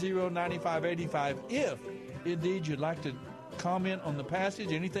 210-340-9585, if indeed you'd like to comment on the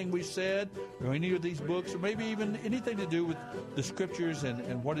passage, anything we said, or any of these books, or maybe even anything to do with the Scriptures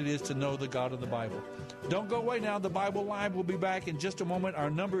and what it is to know the God of the Bible. Don't go away now. The Bible Live will be back in just a moment. Our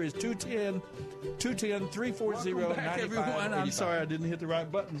number is 210-340-9585. I'm sorry, I didn't hit the right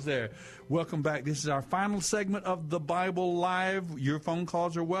buttons there. Welcome back. This is our final segment of the Bible Live. Your phone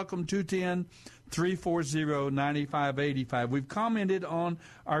calls are welcome, 210-340-9585. We've commented on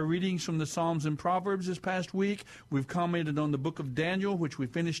our readings from the Psalms and Proverbs this past week. We've commented on the book of Daniel, which we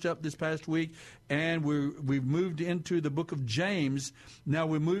finished up this past week, and we've moved into the book of James. Now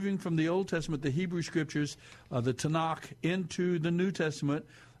we're moving from the Old Testament, the Hebrew Scriptures, the Tanakh, into the New Testament.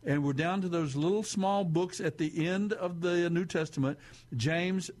 And we're down to those little small books at the end of the New Testament,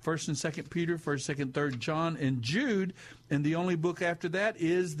 James, 1st and 2nd Peter, 1st, 2nd, 3rd John, and Jude. And the only book after that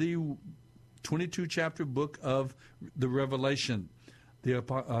is the 22-chapter book of the Revelation, the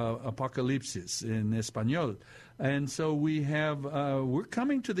Apocalypsis in Espanol. And so we're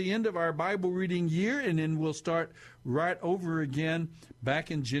coming to the end of our Bible reading year, and then we'll start right over again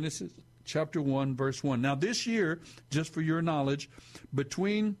back in Genesis chapter 1, verse 1. Now this year, just for your knowledge,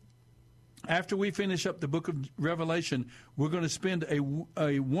 after we finish up the book of Revelation, we're going to spend a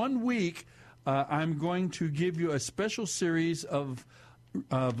 1 week. I'm going to give you a special series of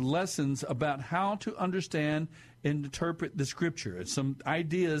lessons about how to understand and interpret the Scripture. It's some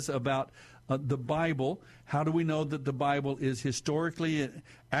ideas about the Bible. How do we know that the Bible is historically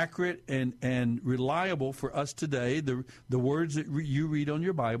accurate and reliable for us today? The words that you read on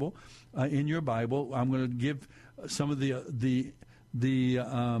your Bible, in your Bible. I'm going to give some of the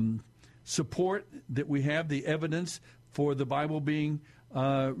support that we have, the evidence for the Bible being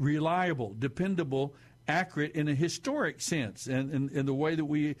reliable, dependable, accurate in a historic sense, and the way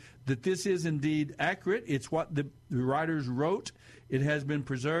that this is indeed accurate. It's what the writers wrote. It has been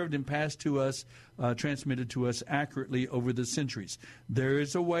preserved and passed to us, transmitted to us accurately over the centuries. There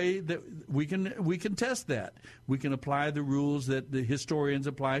is a way that we can test that. We can apply the rules that the historians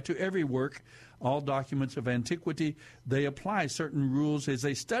apply to every work. All documents of antiquity, they apply certain rules as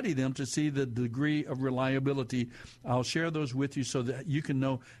they study them to see the degree of reliability. I'll share those with you so that you can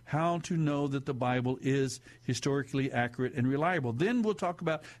know how to know that the Bible is historically accurate and reliable. Then we'll talk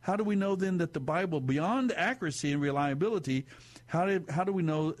about how do we know then that the Bible, beyond accuracy and reliability, how do we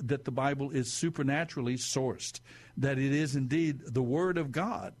know that the Bible is supernaturally sourced, that it is indeed the Word of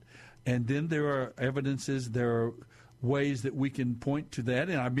God? And then there are evidences, there are ways that we can point to that.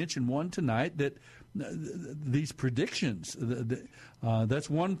 And I mentioned one tonight, that these predictions,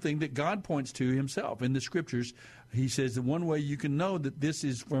 that's one thing that God points to himself in the Scriptures. He says that one way you can know that this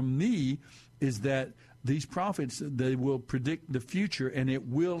is from me is that these prophets, they will predict the future, and it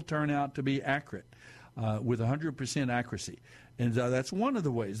will turn out to be accurate with 100% accuracy. And that's one of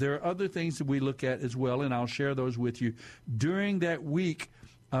the ways. There are other things that we look at as well, and I'll share those with you during that week.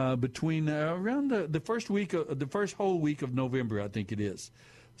 Between around the first whole week of November, I think it is.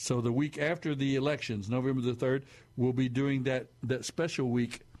 So the week after the elections, November the 3rd, we'll be doing that special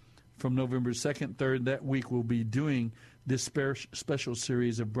week from November 2nd, 3rd. That week we'll be doing this special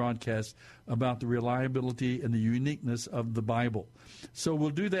series of broadcasts about the reliability and the uniqueness of the Bible. So we'll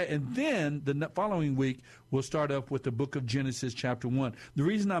do that, and then the following week we'll start up with the book of Genesis chapter 1. The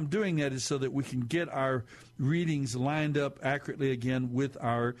reason I'm doing that is so that we can get our readings lined up accurately again with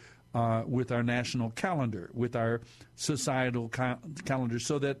our national calendar, with our societal calendar,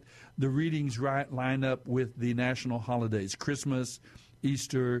 so that the readings line up with the national holidays, Christmas,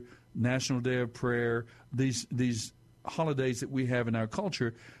 Easter, National Day of Prayer, these holidays that we have in our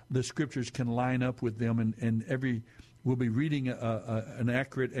culture. The scriptures can line up with them, and we'll be reading an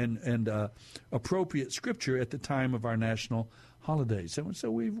accurate and appropriate scripture at the time of our national holidays. So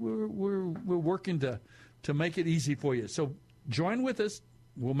we're working to make it easy for you. So join with us.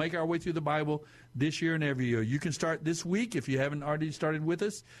 We'll make our way through the Bible this year and every year. You can start this week if you haven't already started with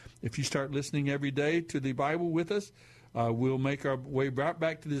us. If you start listening every day to the Bible with us, we'll make our way right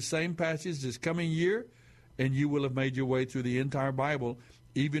back to the same passage this coming year, and you will have made your way through the entire Bible,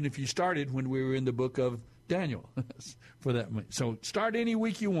 even if you started when we were in the book of Daniel, for that. So start any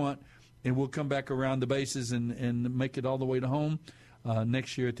week you want, and we'll come back around the bases and make it all the way to home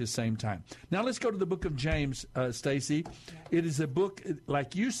next year at the same time. Now let's go to the book of James, Stacy. It is a book,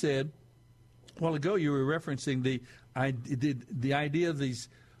 like you said a while ago, you were referencing the idea of these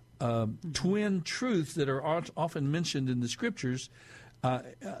twin truths that are often mentioned in the scriptures.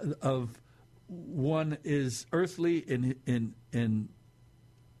 Of one is earthly and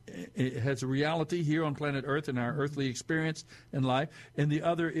it has a reality here on planet Earth in our earthly experience and life, and the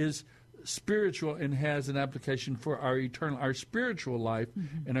other is spiritual and has an application for our spiritual life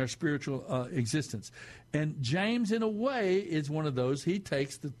and our spiritual existence. And James, in a way, is one of those. He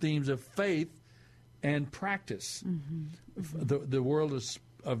takes the themes of faith and practice, the world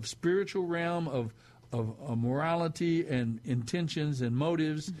of spiritual realm, of morality and intentions and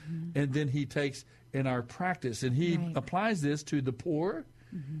motives, and then he takes in our practice, and he applies this to the poor.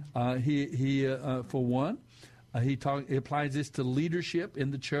 He for one, he applies this to leadership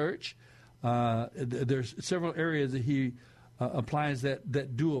in the church. There's several areas that he applies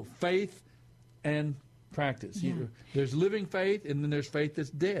that dual faith and practice. There's living faith, and then there's faith that's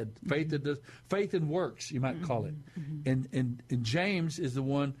dead. Faith and works, you might call it. And James is the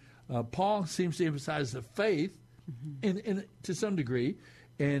one. Paul seems to emphasize the faith, in to some degree,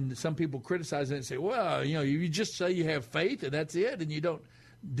 and some people criticize it and say, "Well, you just say you have faith and that's it, and you don't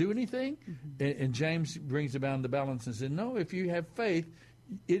do anything." And James brings about the balance and says, "No, if you have faith,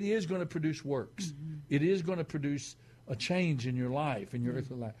 it is going to produce works. It is going to produce a change in your life, in your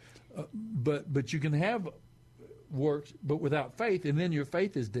earthly life. But you can have works, but without faith, and then your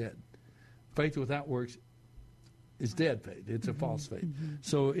faith is dead. Faith without works is dead faith. It's a false faith."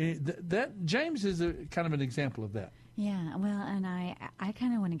 So that James is a kind of an example of that. Yeah, well, and I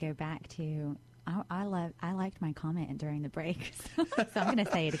kind of want to go back to, I liked my comment during the break, so I'm going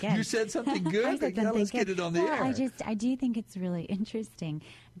to say it again. You said something good? Let's get it on the air. I do think it's really interesting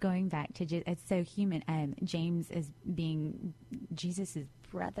going back to, it's so human, James as being Jesus'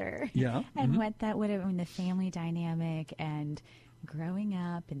 brother. Yeah. And what that would have, the family dynamic and growing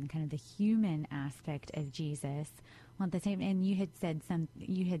up and kind of the human aspect of Jesus. Well, at the same, and you had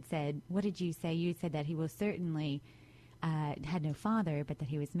said, what did you say? You said that he will certainly had no father, but that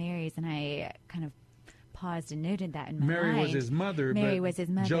he was Mary's, and I kind of paused and noted that in my mind. Mary was his mother.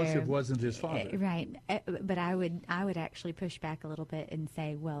 Joseph wasn't his father. Right. But I would actually push back a little bit and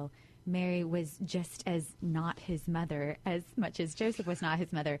say, well, Mary was just as not his mother as much as Joseph was not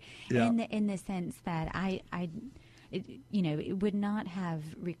his mother. Yeah. In the sense that it would not have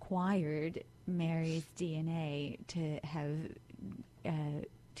required Mary's DNA to have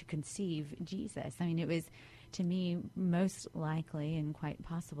to conceive Jesus. It was, to me, most likely and quite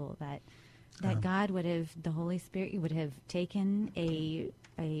possible that God would have, the Holy Spirit would have taken a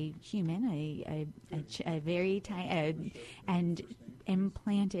human, a very tiny, and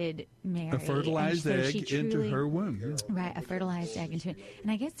implanted Mary, a fertilized egg into her womb. Yeah. Right, a fertilized egg into it.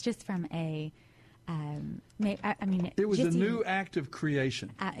 And I guess just from a it was a new act of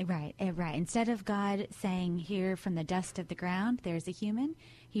creation. Right. Instead of God saying, "Here from the dust of the ground, there's a human,"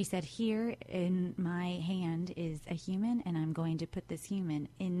 he said, "Here in my hand is a human, and I'm going to put this human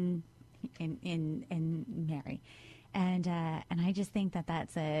in Mary," and I just think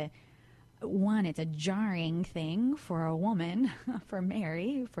that's it's a jarring thing for a woman, for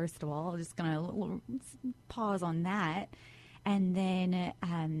Mary. First of all, just going to pause on that. And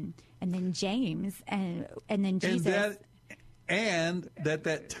then James, and then Jesus, and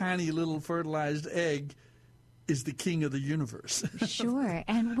that tiny little fertilized egg is the king of the universe. Sure,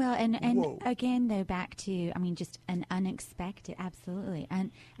 and well, and again, though, back to just an unexpected, absolutely,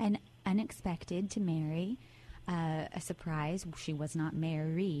 and unexpected to Mary, a surprise. She was not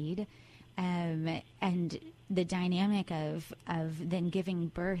married. And the dynamic of then giving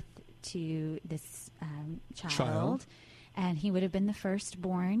birth to this child. And he would have been the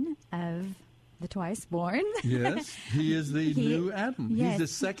firstborn of the twice born. Yes, he is the new Adam. Yes, he's the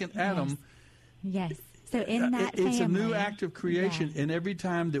second Adam. Yes. So in that it's family, a new act of creation, and every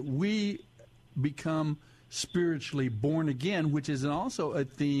time that we become spiritually born again, which is also a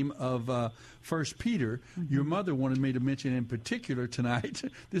theme of 1 Peter. Your mother wanted me to mention in particular tonight,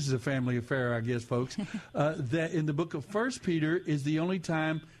 this is a family affair, I guess, folks, that in the book of 1 Peter is the only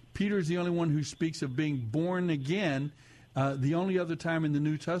time, Peter is the only one who speaks of being born again, the only other time in the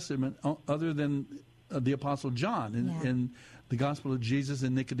New Testament other than the Apostle John in the Gospel of Jesus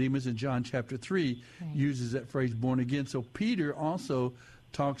and Nicodemus in John chapter 3 uses that phrase born again. So Peter also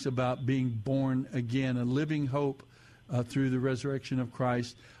talks about being born again, a living hope through the resurrection of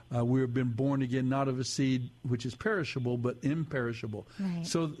Christ. We have been born again, not of a seed which is perishable, but imperishable. Right.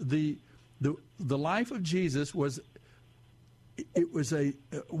 So the life of Jesus was, it was a,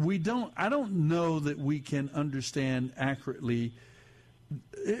 I don't know that we can understand accurately.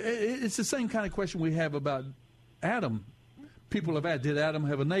 It's the same kind of question we have about Adam. People have asked, did Adam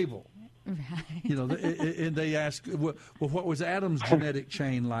have a navel? Right. And they ask, well, what was Adam's genetic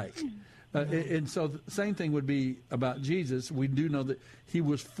chain like? And so the same thing would be about Jesus. We do know that he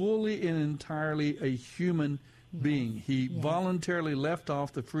was fully and entirely a human being. He voluntarily left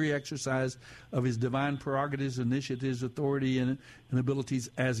off the free exercise of his divine prerogatives, initiatives, authority, and abilities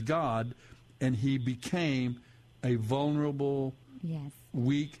as God, and he became a vulnerable,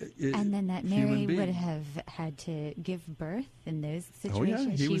 weak and then that Mary would have had to give birth in those situations. Oh,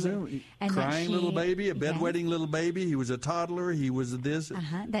 yeah. He was a crying little baby, a bedwetting little baby. He was a toddler. He was this.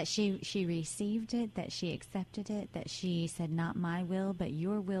 That she received it, that she accepted it, that she said, not my will, but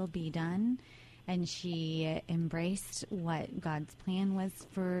your will be done. And she embraced what God's plan was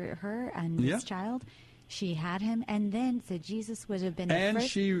for her and this child. She had him, and then, so Jesus would have been the first. And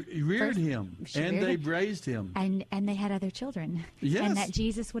she reared him, and they raised him. And they had other children. Yes. And that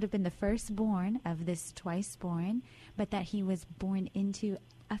Jesus would have been the firstborn of this twice-born, but that he was born into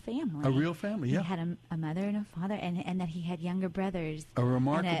a family. A real family, He had a mother and a father, and that he had younger brothers. A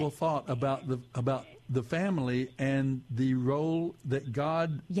remarkable thought about the family and the role that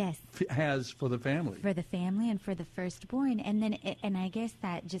God has for the family. For the family and for the firstborn. And then, and I guess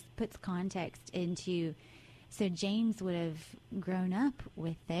that just puts context into, so James would have grown up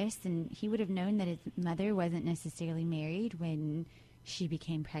with this, and he would have known that his mother wasn't necessarily married when she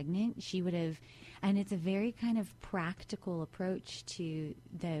became pregnant. She would have, and it's a very kind of practical approach to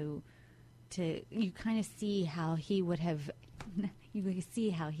you kind of see how he would have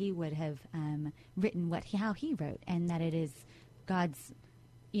written how he wrote, and that it is God's,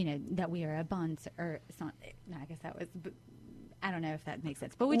 that we are a bond, or no, I guess that was, I don't know if that makes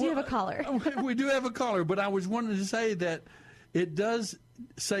sense, but we do have a caller. We do have a caller, but I was wanting to say that it does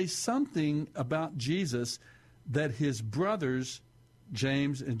say something about Jesus that his brothers,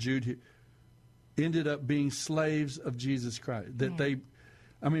 James and Jude, ended up being slaves of Jesus Christ. That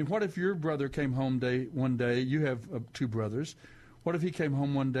what if your brother came home one day, you have two brothers, what if he came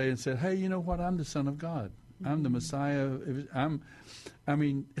home one day and said, hey, you know what, I'm the Son of God. I'm the Messiah.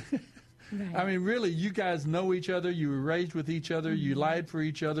 Really, you guys know each other. You were raised with each other. You lied for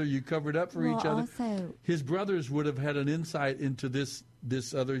each other. You covered up for each other. Also, his brothers would have had an insight into this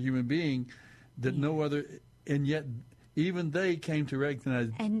other human being that no other, and yet even they came to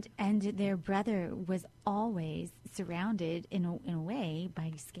recognize. And their brother was always surrounded in a way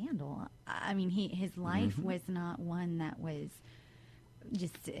by scandal. I mean, his life was not one that was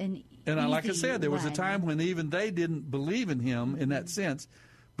just an and like I said, there one. was a time when even they didn't believe in him in that sense,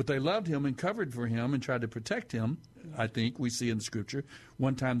 but they loved him and covered for him and tried to protect him. I think we see in the Scripture.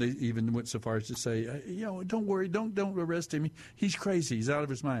 One time they even went so far as to say, don't worry, don't arrest him. He's crazy. He's out of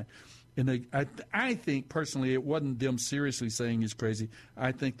his mind. And I think personally, it wasn't them seriously saying he's crazy.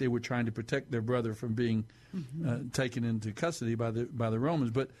 I think they were trying to protect their brother from being taken into custody by the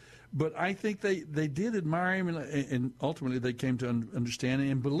Romans. But I think they did admire him, and ultimately they came to understand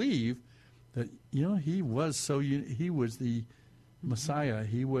and believe that he was the Messiah.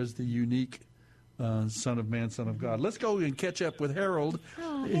 He was the unique Son of Man, Son of God. Let's go and catch up with Harold.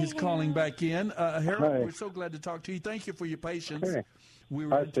 He's calling back in. Harold, we're so glad to talk to you. Thank you for your patience. Hey. We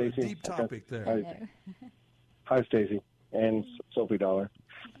were into a deep topic there. Hi, Stacy, and Soapy Dollar.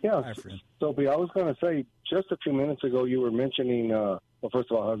 Yeah, hi, friend. Soapy, I was going to say, just a few minutes ago, you were mentioning, well, first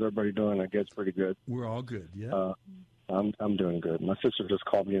of all, how's everybody doing? I guess pretty good. We're all good, yeah. I'm doing good. My sister just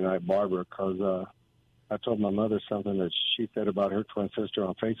called me tonight, Barbara, because I told my mother something that she said about her twin sister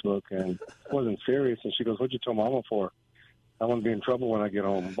on Facebook, and it wasn't serious. And she goes, "What'd you tell Mama for? I want to be in trouble when I get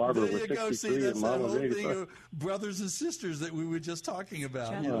home." Barbara was 63 See, that's and that Mama was whole 85. thing of brothers and sisters that we were just talking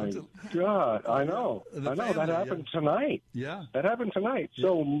about. Oh, my God, I know. That happened tonight. Yeah. That happened tonight. Yeah.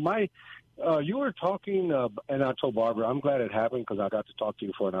 So you were talking, and I told Barbara, I'm glad it happened because I got to talk to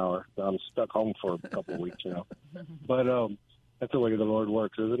you for an hour. I'm stuck home for a couple of weeks, But that's the way the Lord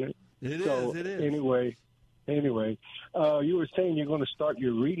works, isn't it? It is. Anyway, you were saying you're going to start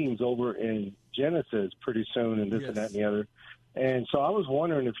your readings over in Genesis pretty soon and this and that and the other. And so I was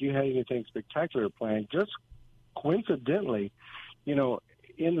wondering if you had anything spectacular planned. Just coincidentally, in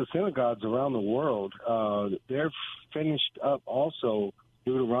the synagogues around the world, they're finished up also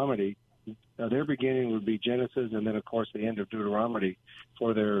Deuteronomy. Their beginning would be Genesis, and then, of course, the end of Deuteronomy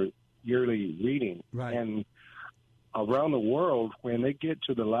for their yearly reading. Right. And around the world, when they get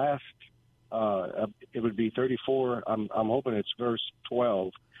to the last, it would be 34. I'm hoping it's verse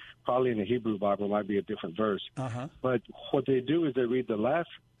 12. Probably in the Hebrew Bible, it might be a different verse. Uh-huh. But what they do is they read the last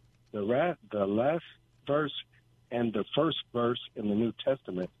verse and the first verse in the New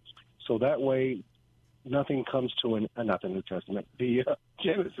Testament. So that way, nothing comes to not the New Testament, the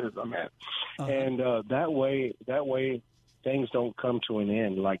Genesis, I meant. Uh-huh. And that way, things don't come to an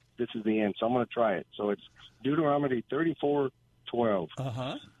end. Like this is the end. So I'm going to try it. So it's Deuteronomy 34:12.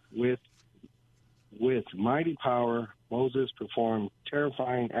 Uh-huh. With mighty power, Moses performed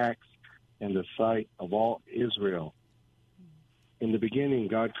terrifying acts in the sight of all Israel. In the beginning,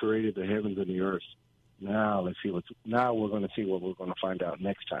 God created the heavens and the earth. Now we're going to see what we're going to find out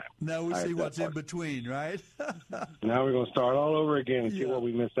next time. Now we see what's in between, right? Now we're going to start all over again and see what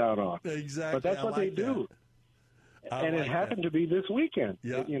we missed out on. Exactly. But that's what they do. And it happened to be this weekend.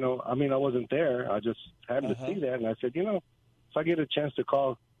 Yeah. I wasn't there. I just happened to see that, and I said, if I get a chance to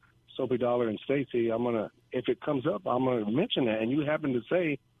call Soapy Dollar and Stacy, if it comes up, I'm going to mention that. And you happen to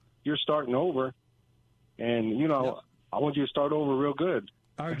say you're starting over, and, I want you to start over real good.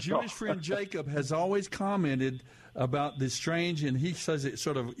 Our Jewish friend Jacob has always commented about the strange, and he says it's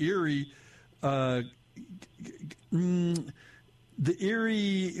sort of eerie, the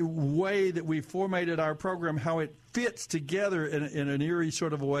eerie way that we formatted our program, how it fits together in an eerie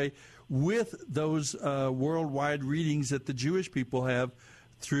sort of way with those worldwide readings that the Jewish people have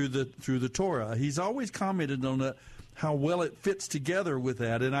through the Torah. He's always commented on that, how well it fits together with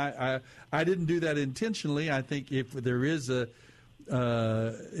that, and I didn't do that intentionally. I think if there is a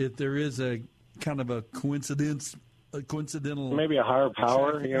kind of a coincidental, maybe a higher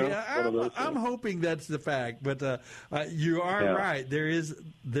power, I'm hoping that's the fact. But you are right. There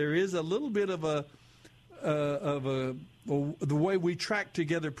is a little bit of the way we track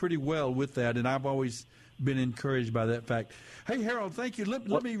together pretty well with that, and I've always been encouraged by that fact. Hey, Harold, thank you. Let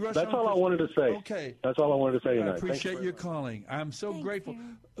me rush on. That's all I wanted to say. Okay. That's all I wanted to say tonight. I appreciate your calling. I'm so grateful.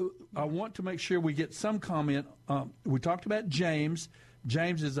 I want to make sure we get some comment. We talked about James.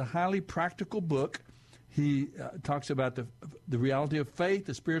 James is a highly practical book. He talks about the reality of faith,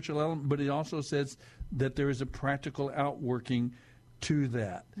 the spiritual element, but he also says that there is a practical outworking to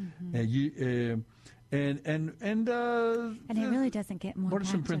that. Mm-hmm. And it really doesn't get more. What are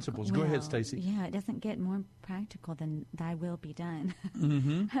some principles? Go ahead, Stacy. Yeah, it doesn't get more practical than "Thy will be done."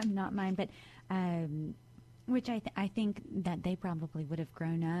 Mm-hmm. Not mine, but which I think that they probably would have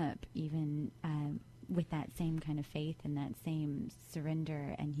grown up even with that same kind of faith and that same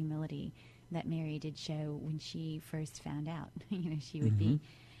surrender and humility that Mary did show when she first found out. She would be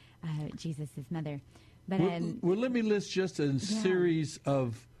Jesus' mother. But well, let me list just a series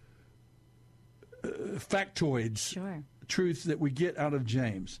of factoids, truths that we get out of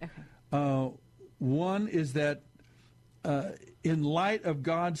James. Okay. One is that in light of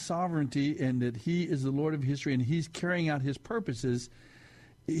God's sovereignty and that he is the Lord of history and he's carrying out his purposes,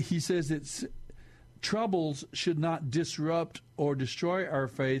 he says that troubles should not disrupt or destroy our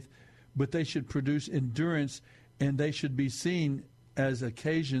faith, but they should produce endurance and they should be seen as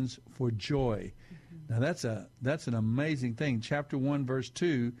occasions for joy. Now that's an amazing thing. Chapter 1, verse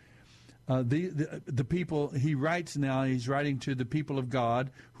 2, the people he writes now, he's writing to the people of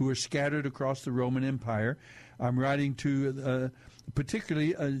God who are scattered across the Roman Empire. I'm writing to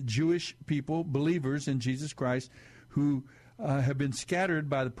particularly Jewish people, believers in Jesus Christ, who have been scattered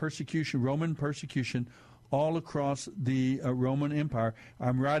by the persecution, Roman persecution, all across the Roman Empire.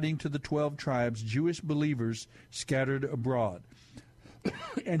 I'm writing to the 12 tribes, Jewish believers scattered abroad.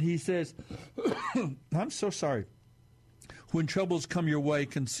 And he says, I'm so sorry. When troubles come your way,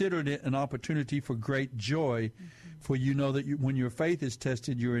 consider it an opportunity for great joy, for you know that when your faith is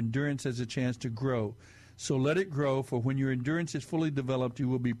tested, your endurance has a chance to grow. So let it grow, for when your endurance is fully developed, you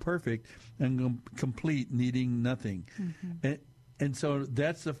will be perfect and complete, needing nothing. And so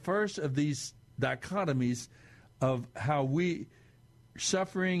that's the first of these dichotomies of how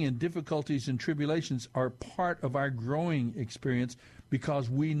suffering and difficulties and tribulations are part of our growing experience, because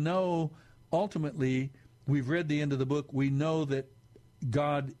we know ultimately, we've read the end of the book, we know that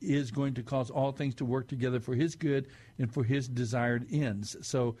God is going to cause all things to work together for his good and for his desired ends.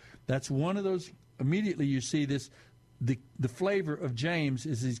 So that's one of those, immediately you see this, the flavor of James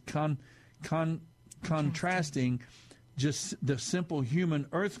is he's contrasting just the simple human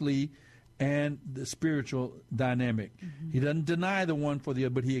earthly and the spiritual dynamic. He doesn't deny the one for the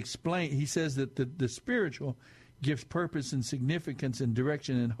other, but he says that the spiritual gives purpose and significance and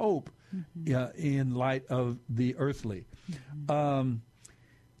direction and hope in light of the earthly.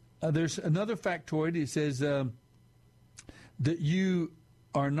 There's another factoid. He says that you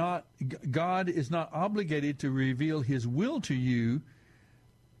are not, God is not obligated to reveal his will to you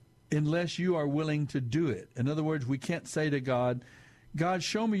unless you are willing to do it. In other words, we can't say to God,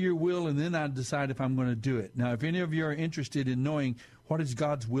 show me your will, and then I decide if I'm going to do it. Now, if any of you are interested in knowing what is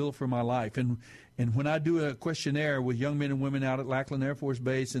God's will for my life, and when I do a questionnaire with young men and women out at Lackland Air Force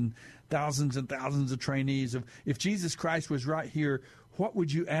Base and thousands of trainees, if Jesus Christ was right here, what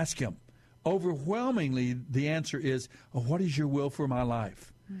would you ask him? Overwhelmingly, the answer is, what is your will for my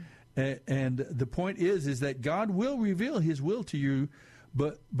life? And the point is that God will reveal his will to you,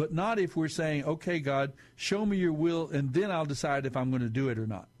 but not if we're saying, okay, God, show me your will, and then I'll decide if I'm going to do it or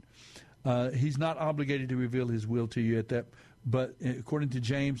not. He's not obligated to reveal his will to you at that. But according to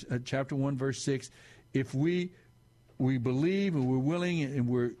James chapter 1, verse 6, if we believe and we're willing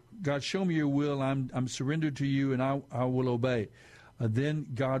and God, show me your will, I'm surrendered to you, and I will obey. Then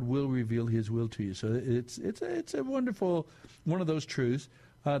God will reveal his will to you. So it's a wonderful one of those truths.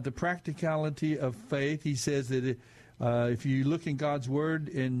 The practicality of faith, he says that if you look in God's word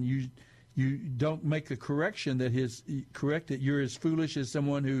and you don't make the correction that you're as foolish as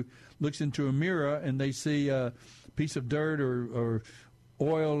someone who looks into a mirror and they see a piece of dirt or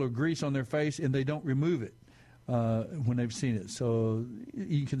oil or grease on their face and they don't remove it when they've seen it. So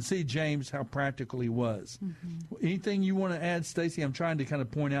you can see James, how practical he was. Anything you want to add, Stacy? I'm trying to kind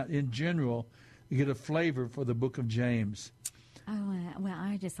of point out in general to get a flavor for the book of James. Oh, well,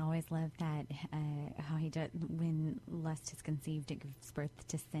 I just always love that, how he does, when lust is conceived, it gives birth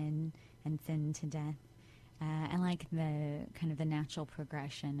to sin, and sin to death. And like the kind of the natural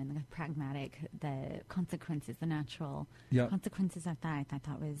progression and the pragmatic, the consequences, the natural consequences of that, I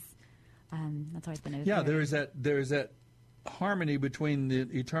thought was, that's always been there is that harmony between the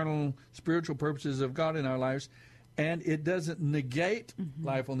eternal spiritual purposes of God in our lives, and it doesn't negate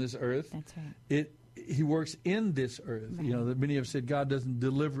life on this earth. That's right. He works in this earth. Right. You know, that many have said God doesn't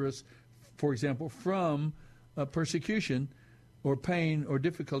deliver us, for example, from persecution or pain or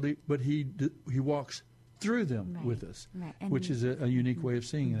difficulty, but he walks through them with us, which is a unique way of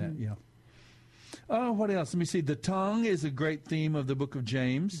seeing that. Yeah. What else? Let me see. The tongue is a great theme of the book of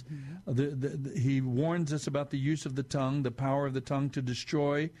James. He warns us about the use of the tongue, the power of the tongue to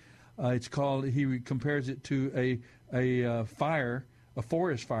destroy. He compares it to a fire, a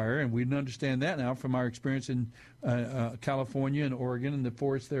forest fire, and we understand that now from our experience in California and Oregon and the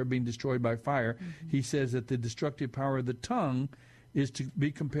forests there being destroyed by fire. He says that the destructive power of the tongue is to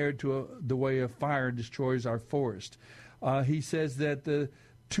be compared to the way a fire destroys our forest. He says that the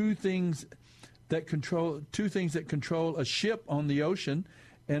two things that control a ship on the ocean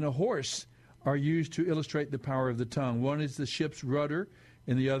and a horse are used to illustrate the power of the tongue. One is the ship's rudder,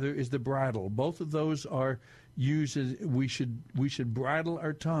 and the other is the bridle. Both of those are used as we should bridle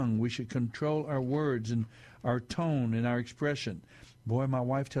our tongue. We should control our words and our tone and our expression. Boy, my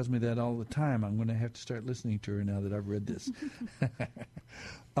wife tells me that all the time. I'm going to have to start listening to her now that I've read this.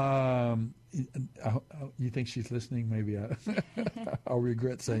 You think she's listening? Maybe I'll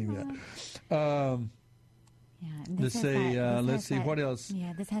regret saying that. Let's see, what else?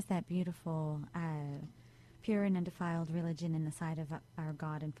 Yeah, this has that beautiful, pure and undefiled religion in the sight of our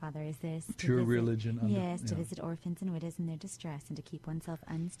God and Father. Is this pure religion? To visit orphans and widows in their distress and to keep oneself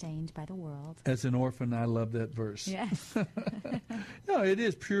unstained by the world. As an orphan, I love that verse. Yes. No, it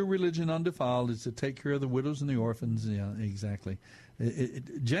is pure religion, undefiled. It's to take care of the widows and the orphans. Yeah, exactly.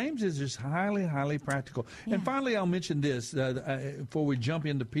 James is just highly, highly practical. Yeah. And finally, I'll mention this before we jump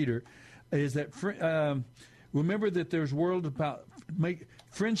into Peter, is that remember that there's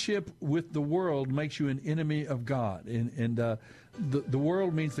friendship with the world makes you an enemy of God. And the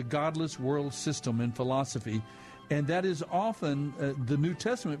world means the godless world system and philosophy. And that is often the New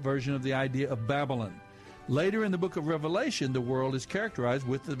Testament version of the idea of Babylon. Later in the book of Revelation, the world is characterized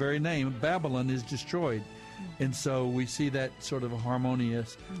with the very name, Babylon is destroyed. And so we see that sort of a harmony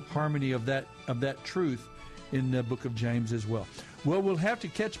of that truth in the book of James as well. Well, we'll have to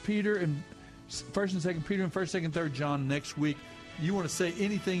catch Peter in 1st and 2nd Peter and 1st, 2nd, 3rd John next week. You want to say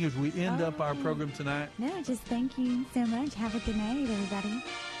anything as we end up our program tonight? No, just thank you so much. Have a good night, everybody.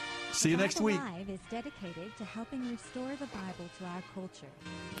 See you next week. Bible Live is dedicated to helping restore the Bible to our culture.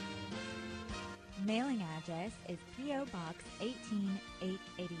 Mailing address is P.O. Box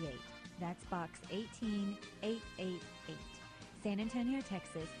 18888. That's Box 18888, San Antonio,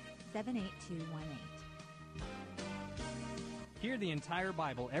 Texas 78218. Hear the entire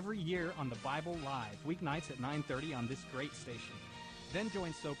Bible every year on the Bible Live, weeknights at 9:30 on this great station. Then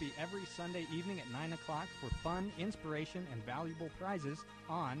join SOAPY every Sunday evening at 9 o'clock for fun, inspiration, and valuable prizes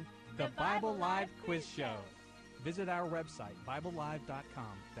on the Bible Live Quiz Show. Visit our website,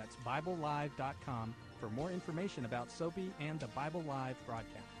 BibleLive.com. That's BibleLive.com for more information about SOAPY and the Bible Live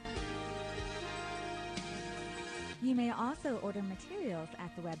broadcast. You may also order materials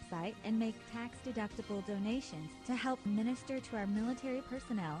at the website and make tax-deductible donations to help minister to our military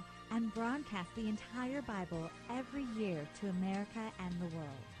personnel and broadcast the entire Bible every year to America and the world.